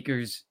 Cam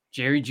Akers,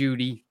 Jerry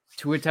Jeudy,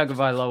 Tua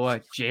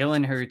Tagovailoa,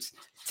 Jalen Hurts,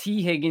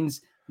 T.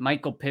 Higgins,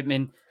 Michael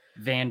Pittman,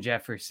 Van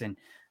Jefferson.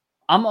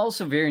 I'm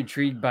also very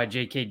intrigued by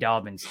J.K.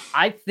 Dobbins.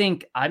 I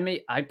think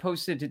I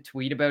posted a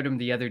tweet about him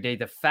the other day.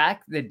 The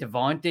fact that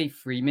Devontae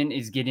Freeman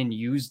is getting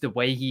used the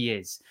way he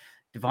is.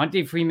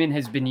 Devontae Freeman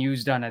has been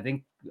used on, I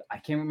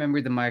can't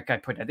remember the mark I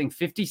put. I think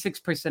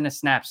 56% of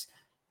snaps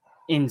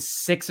in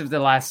 6 of the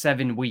last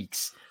 7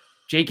 weeks.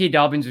 J.K.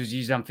 Dobbins was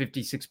used on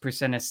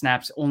 56% of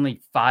snaps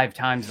only 5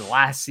 times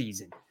last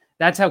season.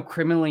 That's how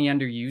criminally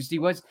underused he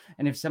was.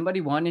 And if somebody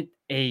wanted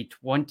a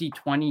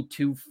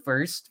 2022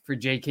 first for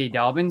J.K.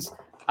 Dobbins,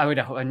 I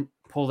would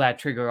pull that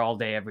trigger all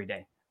day, every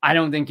day. I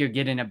don't think you're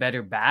getting a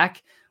better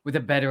back with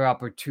a better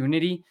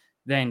opportunity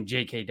than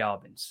J.K.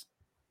 Dobbins.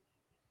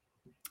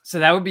 So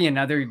that would be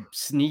another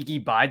sneaky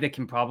buy that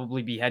can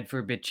probably be had for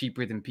a bit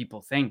cheaper than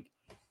people think.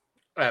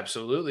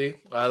 Absolutely.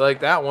 I like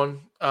that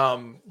one.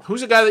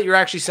 Who's a guy that you're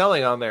actually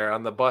selling on there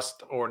on the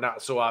bust or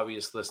not so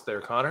obvious list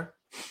there, Connor?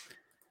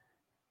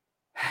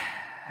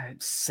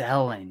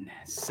 Selling.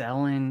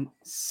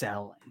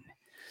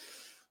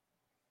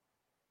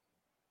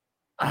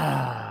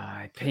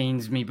 It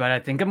pains me, but I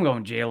think I'm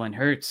going Jalen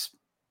Hurts.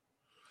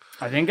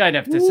 I think I'd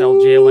have to sell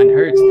Jalen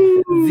Hurts.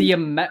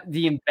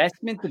 The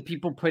investment that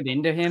people put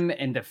into him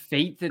and the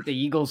faith that the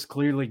Eagles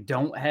clearly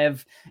don't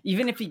have,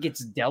 even if he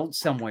gets dealt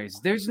somewheres,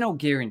 there's no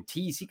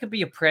guarantees. He could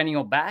be a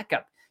perennial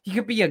backup. He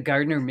could be a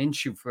Gardner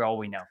Minshew for all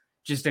we know.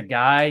 Just a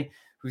guy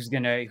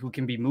who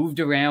can be moved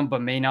around,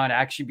 but may not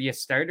actually be a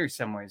starter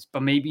somewheres.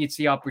 But maybe it's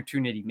the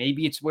opportunity.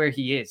 Maybe it's where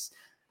he is.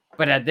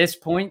 But at this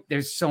point,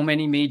 there's so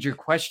many major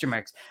question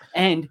marks.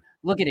 And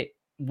look at it.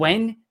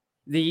 When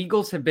the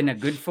Eagles have been a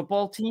good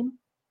football team,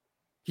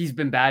 he's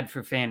been bad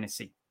for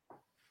fantasy.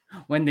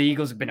 When the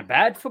Eagles have been a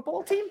bad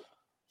football team,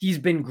 he's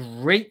been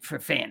great for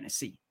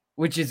fantasy,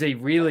 which is a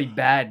really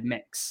bad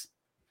mix.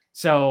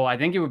 So I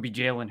think it would be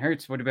Jalen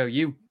Hurts. What about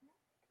you?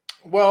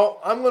 Well,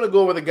 I'm going to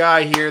go with a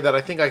guy here that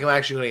I think I can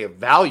actually get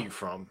value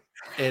from,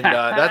 and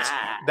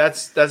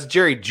that's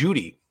Jerry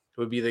Jeudy.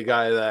 Would be the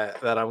guy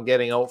that I'm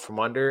getting out from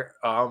under.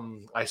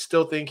 I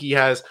still think he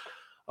has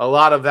a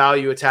lot of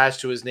value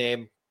attached to his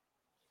name.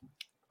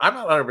 I'm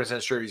not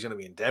 100% sure he's going to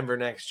be in Denver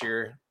next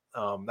year.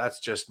 That's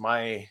just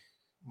my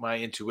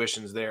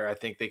intuitions there. I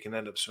think they can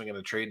end up swinging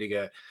a trade to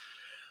get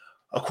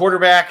a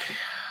quarterback.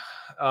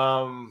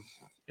 And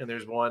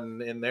there's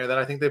one in there that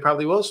I think they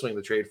probably will swing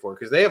the trade for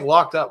because they have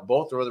locked up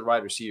both their other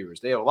wide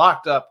receivers. They have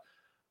locked up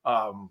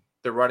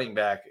their running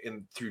back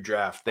through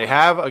draft. They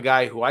have a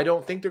guy who I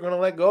don't think they're going to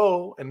let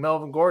go, and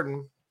Melvin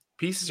Gordon.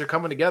 Pieces are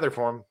coming together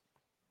for him.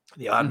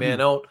 The odd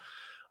man out,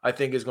 I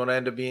think, is going to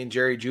end up being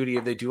Jerry Jeudy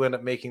if they do end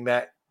up making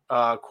that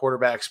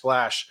quarterback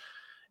splash.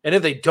 And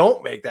if they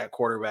don't make that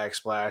quarterback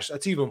splash,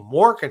 that's even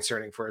more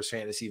concerning for his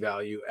fantasy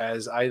value,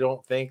 as I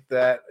don't think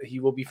that he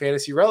will be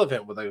fantasy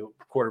relevant with a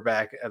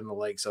quarterback and the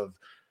likes of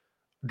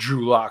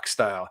Drew Lock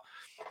style.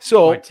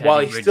 So while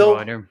he's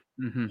still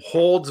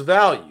holds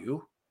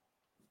value,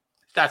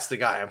 that's the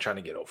guy I'm trying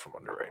to get out from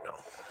under right now.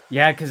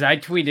 Yeah, because I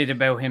tweeted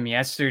about him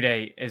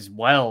yesterday as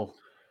well.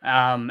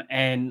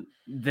 And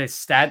the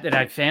stat that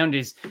I found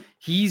is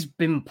he's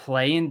been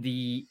playing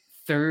the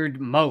third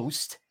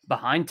most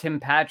behind Tim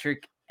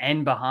Patrick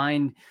and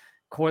behind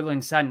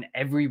Cortland Sutton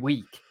every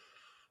week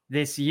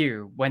this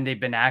year when they've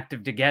been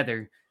active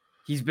together.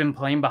 He's been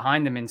playing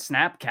behind them in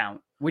snap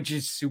count, which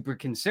is super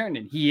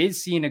concerning. He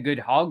is seeing a good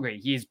hog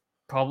rate. He is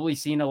probably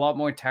seeing a lot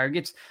more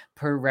targets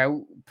per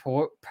route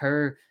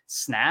per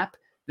snap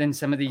than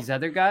some of these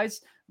other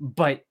guys,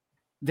 but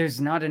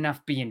there's not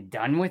enough being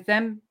done with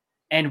them.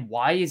 And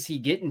why is he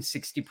getting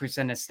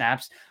 60% of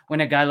snaps when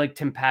a guy like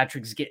Tim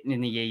Patrick's getting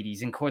in the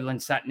 80s and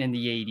Cortland Sutton in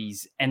the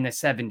 80s and the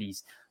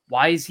 70s?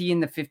 Why is he in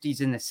the 50s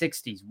and the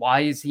 60s?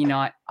 Why is he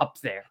not up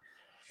there?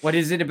 What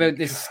is it about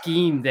this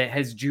scheme that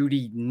has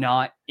Judy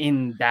not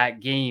in that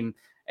game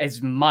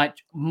as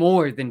much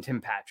more than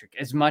Tim Patrick,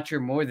 as much or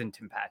more than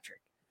Tim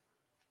Patrick?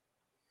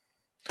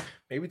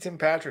 Maybe Tim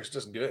Patrick's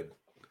just good.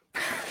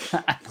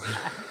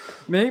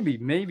 Maybe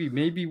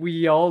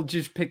we all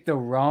just picked the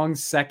wrong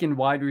second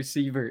wide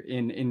receiver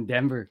in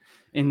Denver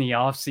in the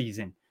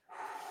offseason.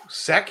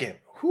 Second?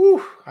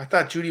 Whew. I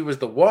thought Judy was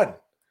the one.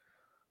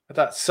 I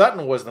thought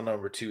Sutton was the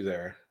number 2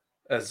 there,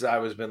 as I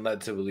was been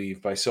led to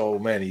believe by so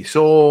many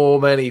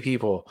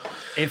people.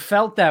 It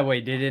felt that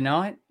way, did it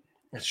not?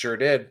 It sure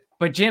did.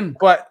 But Jim.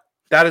 But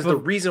that is the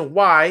reason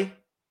why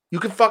you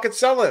can fucking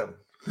sell him.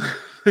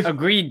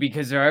 Agreed,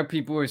 because there are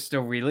people who are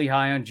still really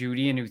high on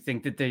Judy and who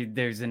think that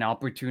there's an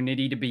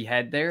opportunity to be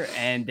head there,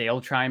 and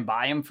they'll try and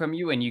buy him from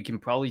you, and you can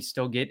probably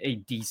still get a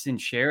decent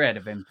share out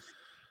of him.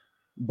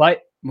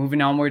 But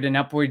moving onward and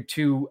upward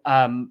to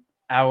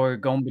our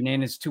Going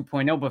Bananas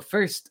 2.0. But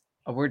first,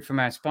 a word from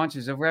our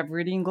sponsors over at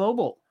Viridian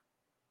Global.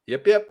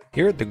 Yep.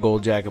 Here at the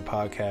Gold Jacket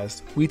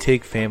Podcast, we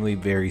take family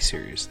very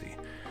seriously.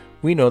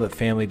 We know that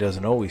family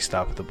doesn't always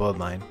stop at the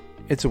bloodline.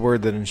 It's a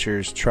word that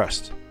ensures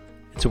trust.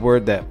 It's a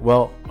word that,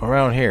 well,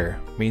 around here,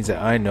 means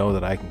that I know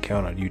that I can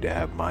count on you to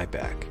have my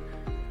back.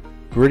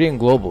 Viridian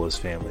Global is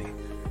family.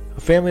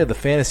 A family of the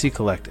Fantasy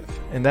Collective,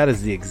 and that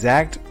is the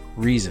exact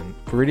reason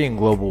Viridian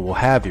Global will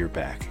have your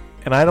back.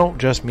 And I don't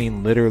just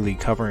mean literally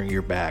covering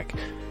your back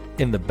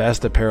in the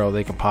best apparel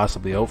they can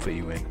possibly outfit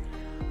you in.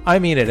 I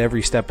mean at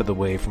every step of the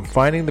way, from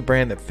finding the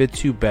brand that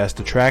fits you best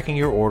to tracking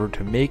your order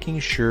to making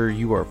sure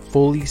you are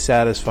fully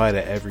satisfied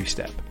at every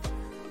step.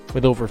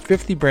 With over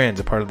 50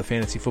 brands a part of the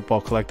Fantasy Football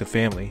Collective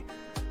family,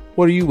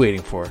 what are you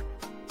waiting for?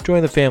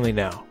 Join the family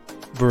now.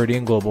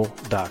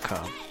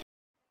 ViridianGlobal.com.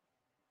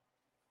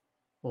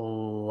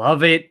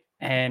 Love it.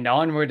 And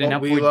onward and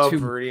upward. We love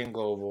Viridian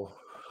Global.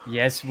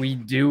 Yes, we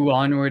do.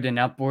 Onward and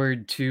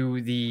upward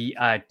to the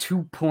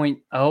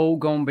 2.0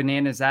 Going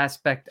Bananas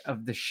aspect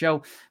of the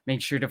show.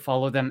 Make sure to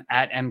follow them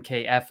at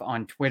MKF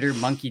on Twitter.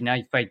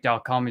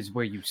 MonkeyKnifeFight.com is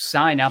where you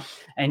sign up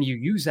and you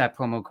use that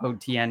promo code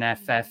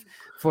TNFF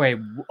for a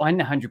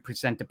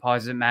 100%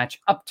 deposit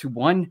match up to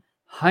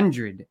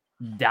 $100.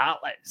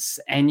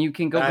 And you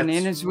can go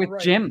bananas with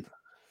Jim.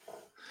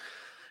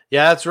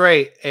 Yeah, that's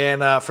right.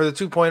 And for the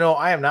 2.0,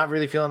 I am not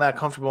really feeling that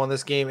comfortable in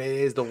this game. It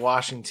is the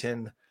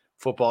Washington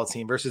football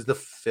team versus the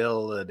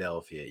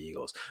Philadelphia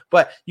Eagles.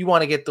 But you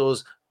want to get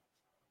those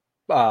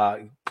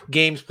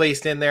games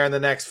placed in there in the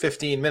next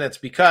 15 minutes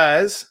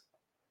because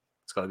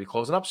it's going to be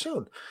closing up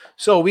soon.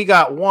 So we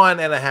got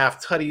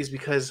 1.5 tutties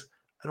because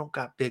I don't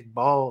got big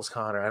balls,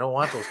 Connor. I don't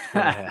want those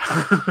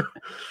 2.5.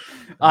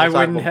 I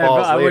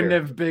wouldn't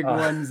have big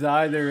ones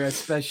either,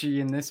 especially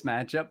in this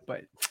matchup.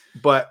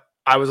 But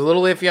I was a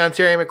little iffy on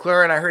Terry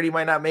McLaurin. I heard he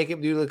might not make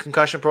it due to the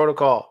concussion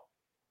protocol.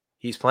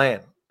 He's playing.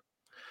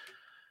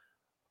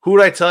 Who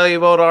did I tell you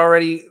about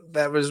already?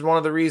 That was one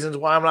of the reasons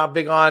why I'm not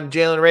big on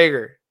Jalen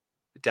Reagor,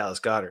 Dallas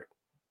Goedert.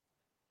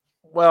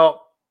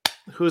 Well,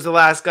 who's the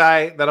last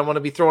guy that I'm going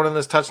to be throwing in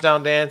this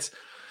touchdown dance?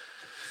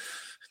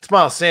 It's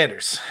Miles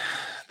Sanders.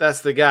 That's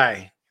the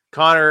guy.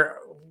 Connor,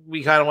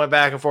 we kind of went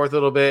back and forth a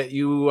little bit.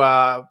 You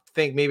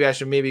think maybe I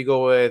should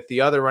go with the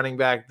other running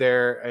back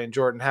there and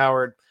Jordan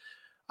Howard.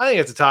 I think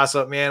it's a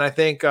toss-up, man. I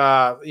think,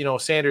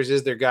 Sanders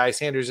is their guy.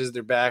 Sanders is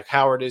their back.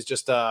 Howard is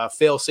just a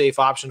fail-safe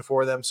option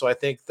for them. So I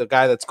think the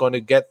guy that's going to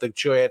get the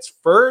chance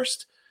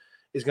first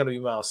is going to be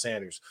Miles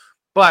Sanders.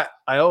 But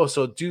I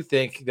also do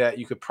think that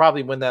you could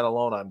probably win that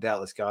alone on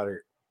Dallas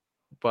Goedert.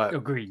 But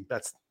agreed.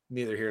 That's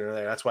neither here nor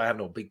there. That's why I have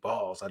no big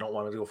balls. I don't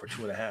want to go for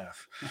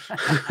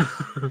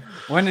 2.5.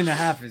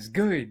 1.5 is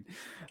good.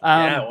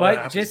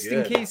 But just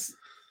in case,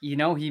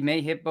 he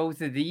may hit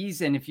both of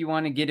these. And if you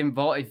want to get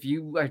involved, if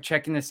you are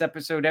checking this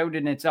episode out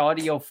in its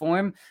audio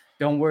form,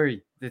 don't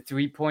worry. The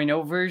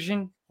 3.0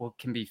 version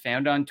can be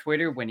found on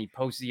Twitter when he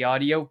posts the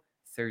audio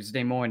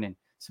Thursday morning.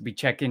 So be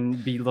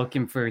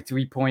looking for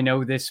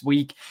 3.0 this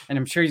week. And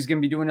I'm sure he's going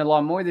to be doing a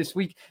lot more this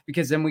week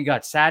because then we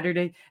got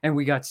Saturday and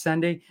we got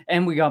Sunday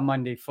and we got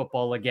Monday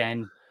football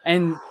again.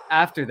 And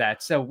after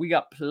that, so we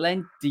got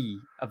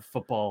plenty of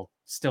football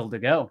still to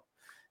go.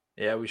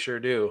 Yeah, we sure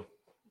do.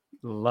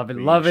 Love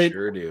it.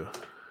 Sure do.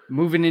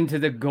 Moving into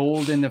the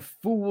gold and the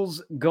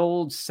fool's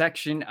gold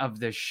section of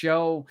the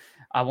show.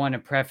 I want to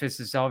preface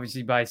this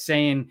obviously by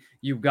saying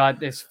you got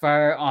this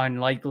far on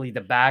likely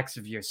the backs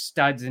of your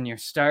studs and your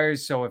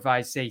stars. So if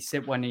I say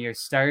sit one of your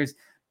stars,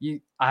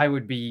 I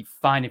would be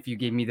fine if you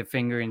gave me the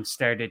finger and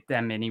started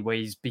them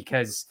anyways,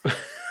 because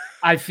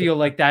I feel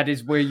like that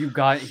is where you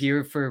got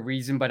here for a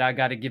reason, but I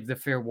got to give the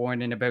fair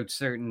warning about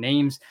certain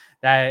names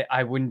that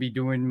I wouldn't be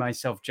doing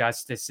myself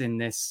justice in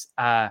this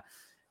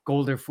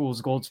Golder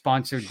Fool's Gold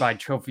sponsored by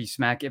Trophy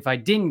Smack if I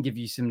didn't give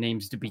you some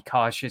names to be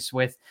cautious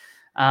with.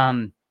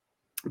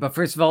 But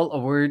first of all, a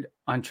word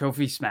on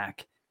Trophy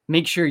Smack.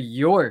 Make sure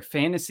your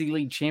fantasy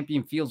league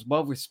champion feels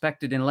well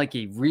respected and like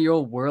a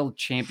real world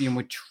champion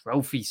with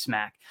Trophy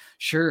Smack.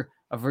 Sure,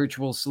 a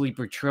virtual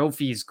sleeper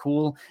trophy is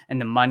cool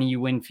and the money you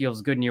win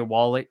feels good in your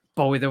wallet,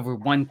 but with over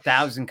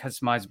 1,000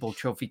 customizable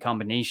trophy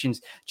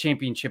combinations,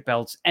 championship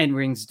belts, and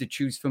rings to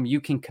choose from,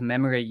 you can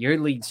commemorate your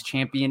league's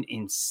champion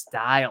in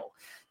style.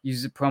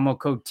 Use the promo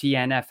code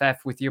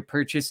TNFF with your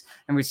purchase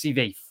and receive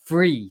a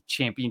free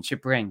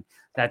championship ring.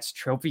 That's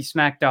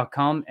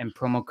trophysmack.com and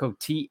promo code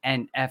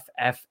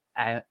TNFF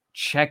at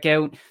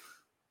checkout.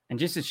 And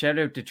just a shout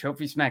out to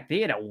Trophy Smack.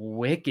 They had a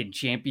wicked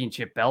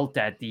championship belt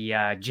at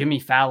the Jimmy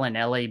Fallon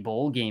LA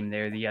Bowl game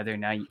there the other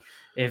night.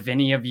 If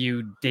any of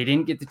you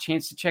didn't get the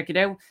chance to check it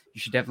out,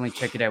 you should definitely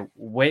check it out.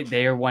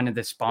 They are one of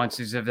the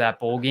sponsors of that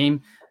bowl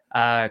game,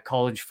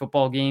 college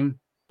football game,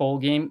 bowl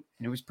game.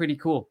 And it was pretty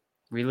cool.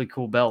 Really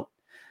cool belt.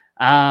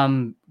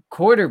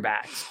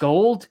 Quarterbacks,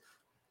 gold.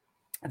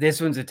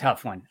 This one's a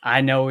tough one. I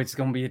know it's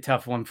going to be a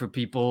tough one for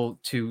people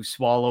to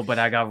swallow, but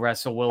I got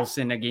Russell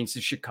Wilson against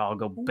the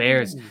Chicago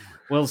Bears. Ooh.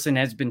 Wilson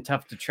has been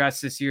tough to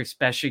trust this year,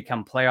 especially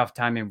come playoff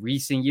time in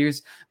recent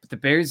years. But the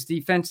Bears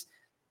defense,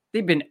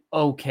 they've been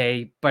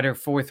okay, but are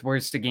fourth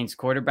worst against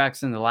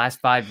quarterbacks in the last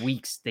 5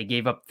 weeks. They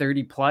gave up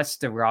 30 plus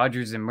to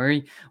Rodgers and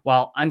Murray,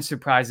 while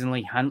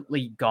unsurprisingly,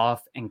 Huntley,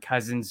 Goff, and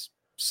Cousins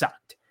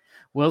sucked.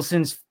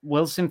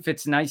 Wilson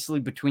fits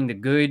nicely between the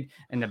good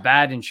and the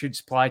bad and should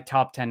supply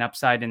top 10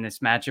 upside in this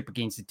matchup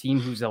against a team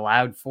who's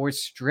allowed 4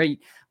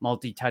 straight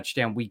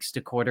multi-touchdown weeks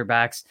to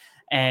quarterbacks.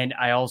 And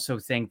I also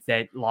think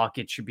that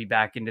Lockett should be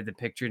back into the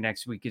picture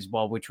next week as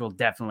well, which will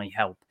definitely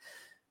help.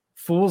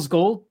 Fool's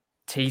gold,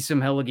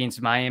 Taysom Hill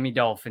against Miami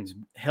Dolphins.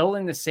 Hill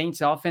and the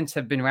Saints offense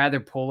have been rather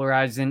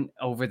polarizing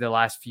over the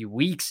last few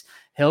weeks.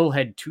 Hill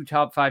had 2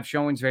 top 5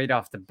 showings right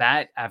off the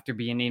bat after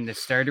being named the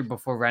starter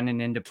before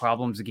running into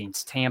problems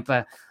against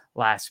Tampa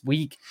last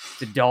week.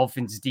 The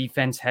Dolphins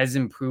defense has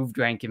improved,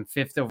 ranking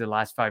 5th over the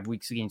last 5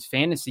 weeks against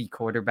fantasy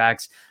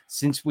quarterbacks.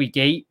 Since week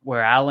 8,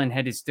 where Allen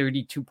had his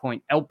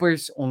 32-point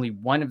outburst, only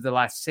one of the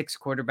last 6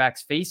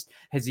 quarterbacks faced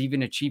has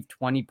even achieved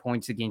 20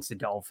 points against the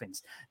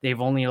Dolphins.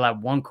 They've only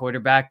allowed one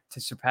quarterback to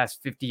surpass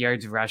 50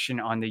 yards rushing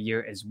on the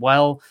year as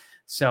well.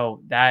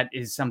 So that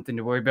is something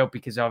to worry about,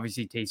 because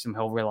obviously Taysom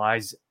Hill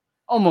relies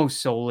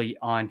almost solely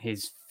on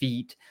his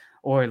feet,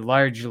 or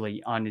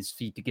largely on his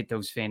feet, to get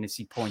those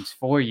fantasy points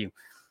for you.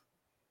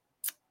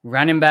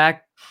 Running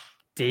back,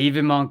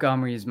 David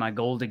Montgomery is my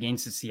gold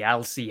against the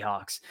Seattle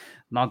Seahawks.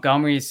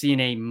 Montgomery is seeing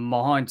a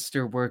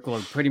monster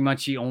workload, pretty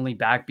much the only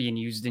back being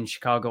used in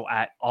Chicago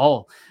at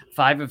all.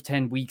 5 of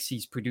 10 weeks,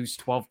 he's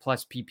produced 12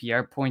 plus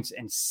PPR points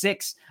and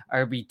 6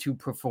 RB2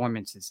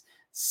 performances.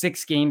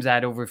 6 games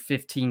at over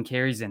 15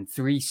 carries and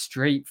 3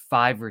 straight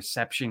 5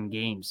 reception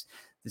games.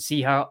 The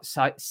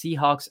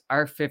Seahawks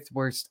are 5th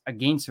worst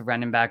against a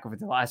running back over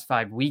the last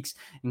 5 weeks,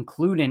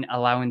 including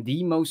allowing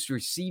the most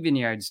receiving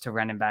yards to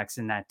running backs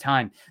in that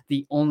time.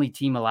 The only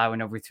team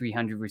allowing over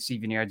 300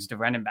 receiving yards to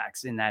running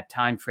backs in that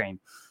time frame.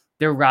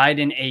 They're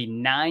riding a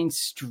 9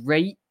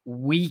 straight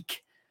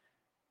week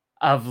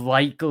of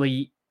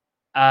likely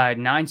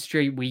 9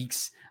 straight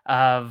weeks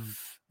of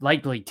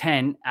likely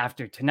 10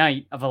 after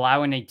tonight of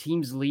allowing a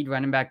team's lead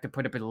running back to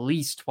put up at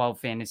least 12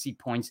 fantasy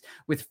points,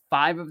 with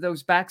 5 of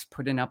those backs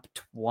putting up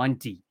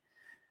 20.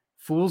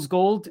 Fool's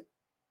gold,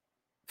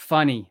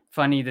 funny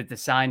that the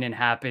sign-in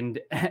happened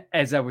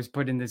as I was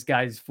putting this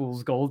guy's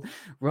fool's gold.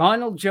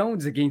 Ronald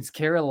Jones against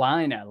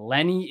Carolina.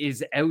 Lenny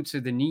is out, so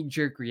the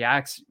knee-jerk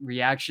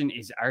reaction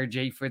is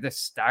RJ for the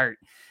start.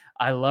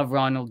 I love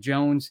Ronald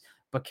Jones,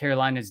 but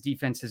Carolina's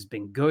defense has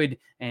been good.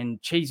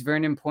 And Chase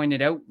Vernon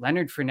pointed out,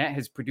 Leonard Fournette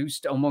has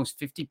produced almost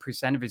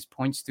 50% of his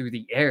points through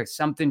the air,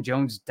 something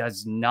Jones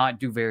does not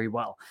do very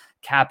well,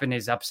 capping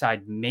his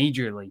upside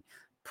majorly.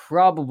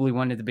 Probably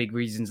one of the big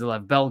reasons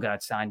Lev Bell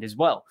got signed as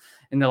well.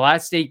 In the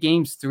last 8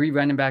 games, 3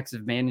 running backs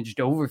have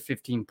managed over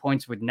 15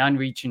 points, with none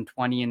reaching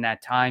 20 in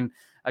that time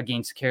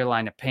against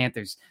Carolina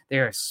Panthers. They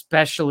are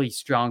especially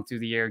strong through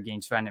the air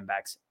against running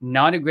backs.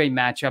 Not a great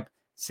matchup.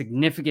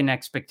 Significant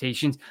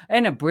expectations,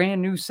 and a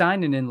brand new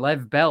signing in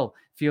Lev Bell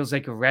feels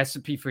like a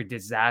recipe for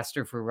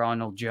disaster for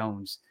Ronald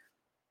Jones.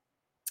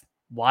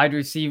 Wide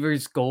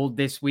receivers, gold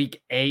this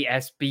week.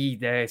 ASB,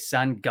 the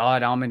Sun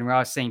God,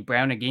 Amon-Ra St.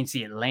 Brown against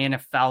the Atlanta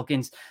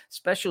Falcons.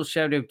 Special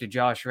shout out to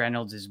Josh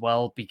Reynolds as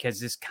well, because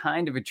this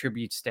kind of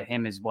attributes to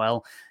him as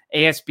well.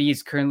 ASB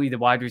is currently the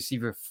wide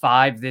receiver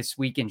 5 this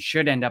week and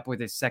should end up with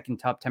his second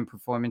top 10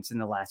 performance in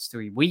the last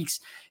 3 weeks.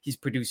 He's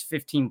produced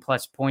 15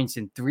 plus points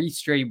in 3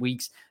 straight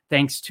weeks,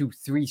 thanks to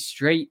 3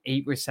 straight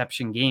 8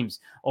 reception games,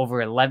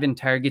 over 11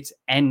 targets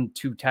and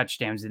 2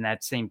 touchdowns in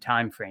that same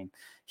time frame.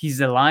 He's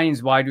the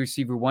Lions wide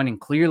receiver 1 and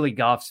clearly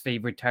Goff's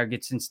favorite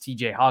target since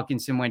TJ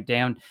Hawkinson went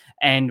down,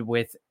 and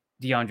with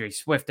DeAndre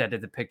Swift out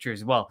of the picture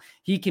as well.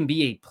 He can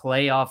be a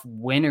playoff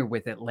winner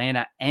with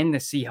Atlanta and the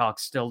Seahawks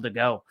still to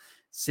go.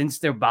 Since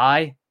their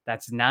bye,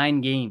 that's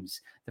 9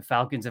 games. The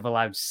Falcons have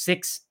allowed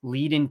 6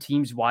 lead-in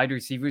teams wide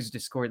receivers to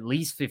score at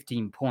least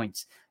 15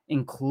 points,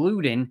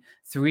 including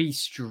 3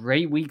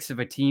 straight weeks of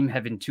a team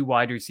having 2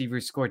 wide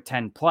receivers score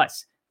 10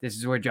 plus. This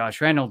is where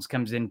Josh Reynolds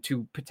comes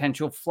into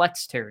potential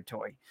flex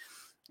territory.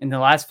 In the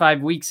last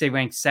 5 weeks, they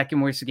ranked second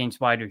worst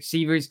against wide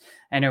receivers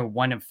and are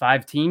one of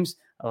 5 teams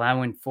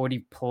allowing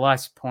 40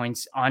 plus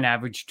points on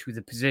average to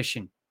the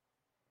position.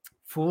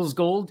 Fool's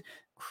gold,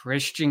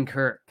 Christian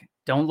Kirk.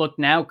 Don't look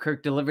now.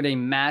 Kirk delivered a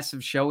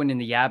massive showing in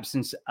the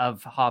absence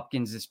of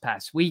Hopkins this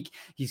past week.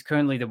 He's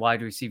currently the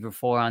wide receiver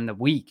 4 on the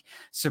week.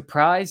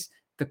 Surprise,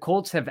 the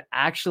Colts have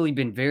actually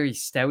been very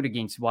stout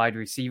against wide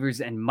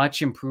receivers and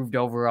much improved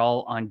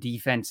overall on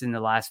defense in the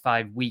last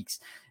 5 weeks.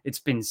 It's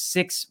been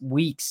 6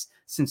 weeks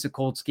since the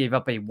Colts gave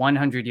up a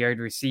 100-yard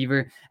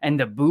receiver, and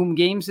the boom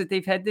games that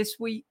they've had this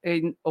week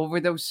over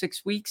those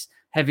 6 weeks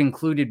have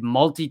included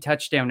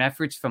multi-touchdown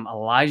efforts from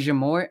Elijah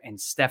Moore and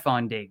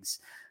Stephon Diggs.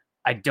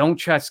 I don't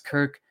trust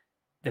Kirk.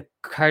 The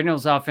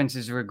Cardinals' offense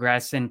is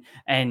regressing,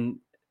 and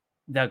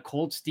the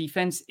Colts'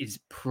 defense is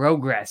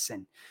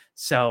progressing.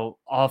 So,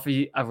 off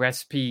a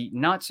recipe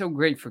not so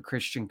great for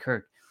Christian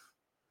Kirk.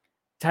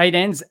 Tight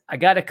ends, I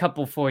got a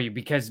couple for you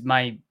because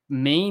my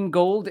main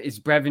gold is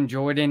Brevin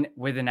Jordan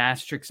with an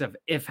asterisk of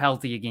if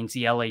healthy against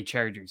the LA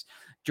Chargers.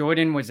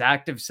 Jordan was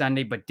active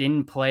Sunday, but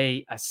didn't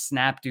play a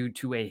snap due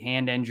to a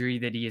hand injury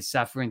that he is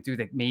suffering through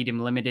that made him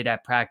limited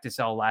at practice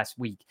all last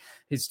week.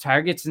 His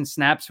targets and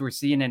snaps were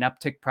seeing an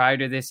uptick prior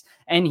to this,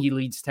 and he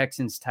leads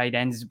Texans tight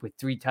ends with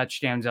 3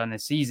 touchdowns on the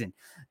season.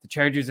 The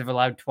Chargers have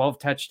allowed 12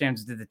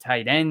 touchdowns to the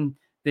tight end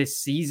this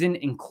season,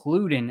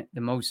 including the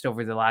most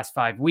over the last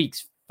 5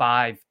 weeks,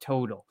 5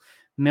 total.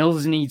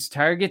 Mills needs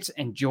targets,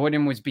 and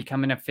Jordan was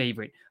becoming a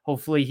favorite.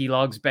 Hopefully he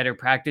logs better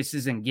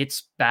practices and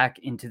gets back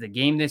into the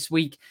game this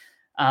week.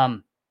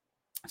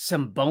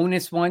 Some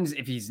bonus ones,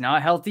 if he's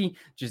not healthy,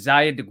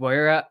 Josiah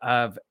DeGuara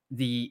of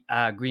the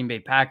Green Bay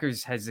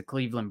Packers has the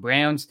Cleveland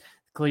Browns. The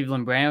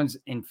Cleveland Browns,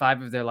 in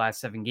 5 of their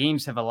last 7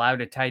 games, have allowed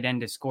a tight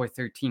end to score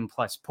 13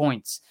 plus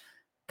points.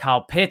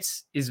 Kyle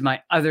Pitts is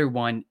my other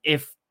one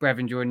if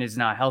Brevin Jordan is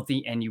not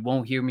healthy, and you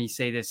won't hear me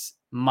say this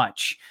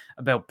much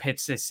about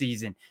Pitts this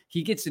season.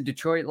 He gets the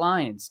Detroit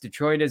Lions.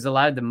 Detroit has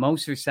allowed the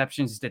most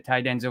receptions to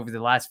tight ends over the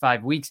last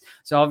 5 weeks.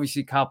 So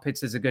obviously Kyle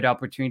Pitts has a good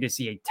opportunity to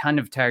see a ton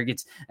of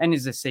targets and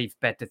is a safe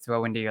bet to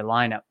throw into your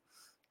lineup.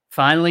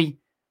 Finally,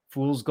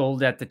 fool's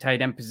gold at the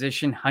tight end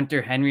position,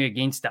 Hunter Henry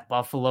against the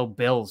Buffalo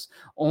Bills.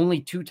 Only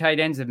 2 tight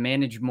ends have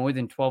managed more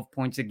than 12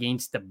 points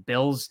against the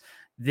Bills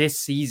this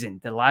season.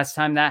 The last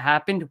time that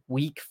happened,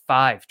 week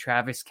 5,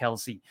 Travis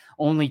Kelce.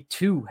 Only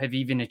 2 have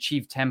even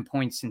achieved 10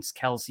 points since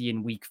Kelce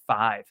in week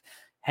 5.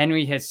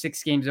 Henry has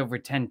 6 games over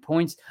 10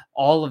 points.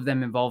 All of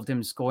them involved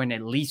him scoring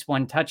at least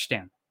 1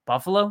 touchdown.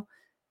 Buffalo,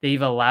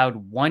 they've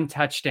allowed 1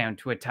 touchdown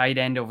to a tight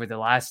end over the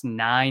last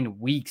 9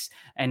 weeks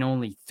and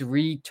only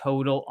 3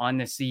 total on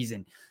the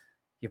season.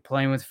 You're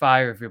playing with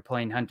fire if you're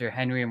playing Hunter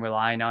Henry and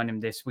relying on him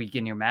this week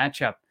in your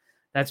matchup.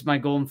 That's my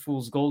Golden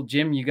Fool's Gold.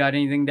 Jim, you got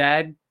anything to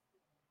add?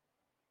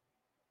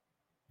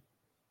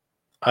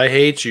 I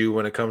hate you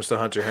when it comes to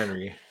Hunter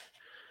Henry.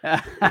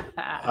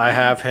 I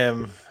have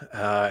him in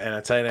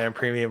a tight end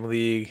premium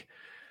league,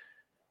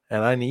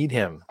 and I need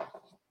him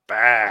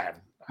bad.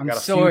 I'm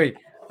sorry.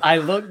 I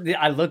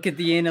look at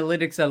the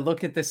analytics. I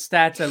look at the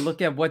stats. I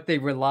look at what they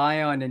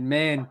rely on, and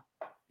man,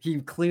 he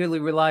clearly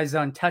relies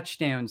on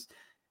touchdowns,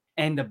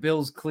 and the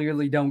Bills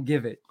clearly don't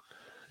give it.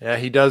 Yeah,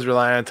 he does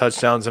rely on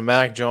touchdowns, and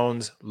Mac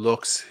Jones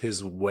looks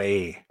his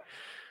way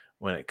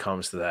when it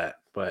comes to that.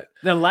 But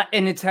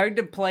and it's hard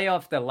to play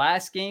off the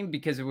last game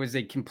because it was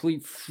a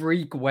complete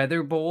freak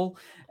weather bowl,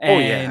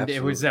 and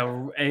it was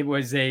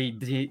a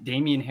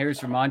Damian Harris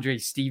from Ramondre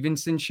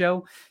Stevenson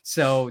show.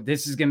 So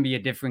this is going to be a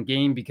different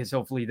game because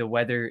hopefully the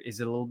weather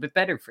is a little bit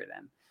better for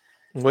them.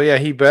 Well, yeah,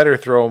 he better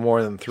throw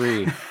more than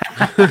 3.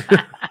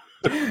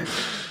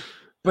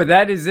 But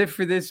that is it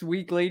for this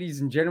week, ladies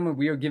and gentlemen.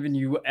 We are giving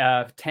you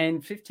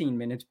 10, 15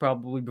 minutes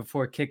probably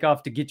before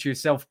kickoff to get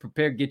yourself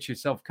prepared, get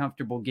yourself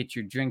comfortable, get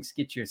your drinks,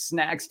 get your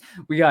snacks.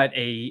 We got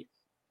 2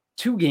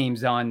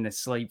 games on the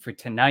slate for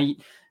tonight.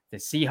 The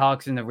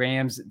Seahawks and the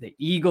Rams, the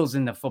Eagles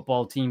and the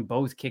football team,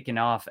 both kicking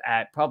off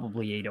at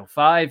probably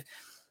 8:05.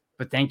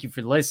 But thank you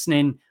for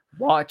listening,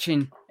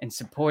 watching, and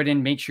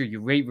supporting. Make sure you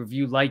rate,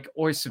 review, like,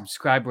 or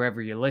subscribe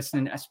wherever you're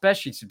listening,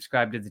 especially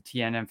subscribe to the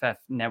TNFF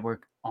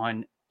network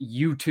on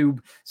YouTube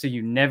so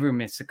you never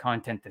miss the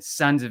content. The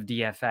Sons of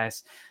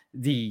DFS,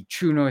 the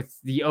True North,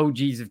 the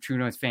OGs of True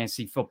North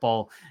Fantasy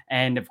Football,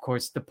 and of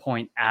course the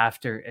Point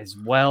After as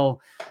well.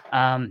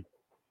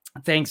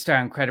 Thanks to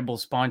our incredible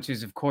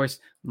sponsors, of course,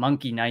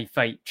 Monkey Knife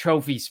Fight,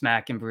 Trophy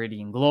Smack, and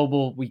Viridian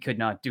Global. We could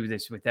not do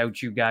this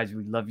without you guys.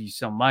 We love you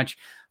so much.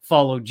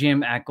 Follow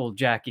Jim at Gold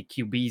Jacket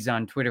QBs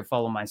on Twitter.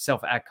 Follow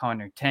myself at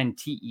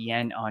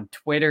Connor10TEN on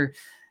Twitter.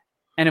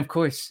 And of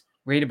course,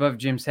 right above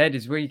Jim's head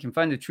is where you can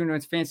find the True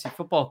North Fantasy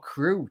Football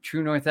crew,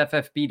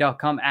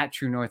 TrueNorthFFB.com, at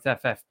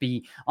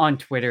TrueNorthFFB on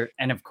Twitter,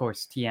 and of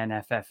course,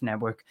 TNFF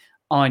Network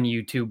on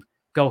YouTube.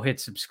 Go hit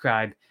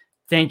subscribe.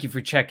 Thank you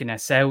for checking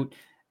us out.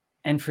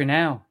 And for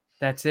now,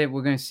 that's it.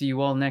 We're going to see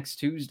you all next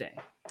Tuesday.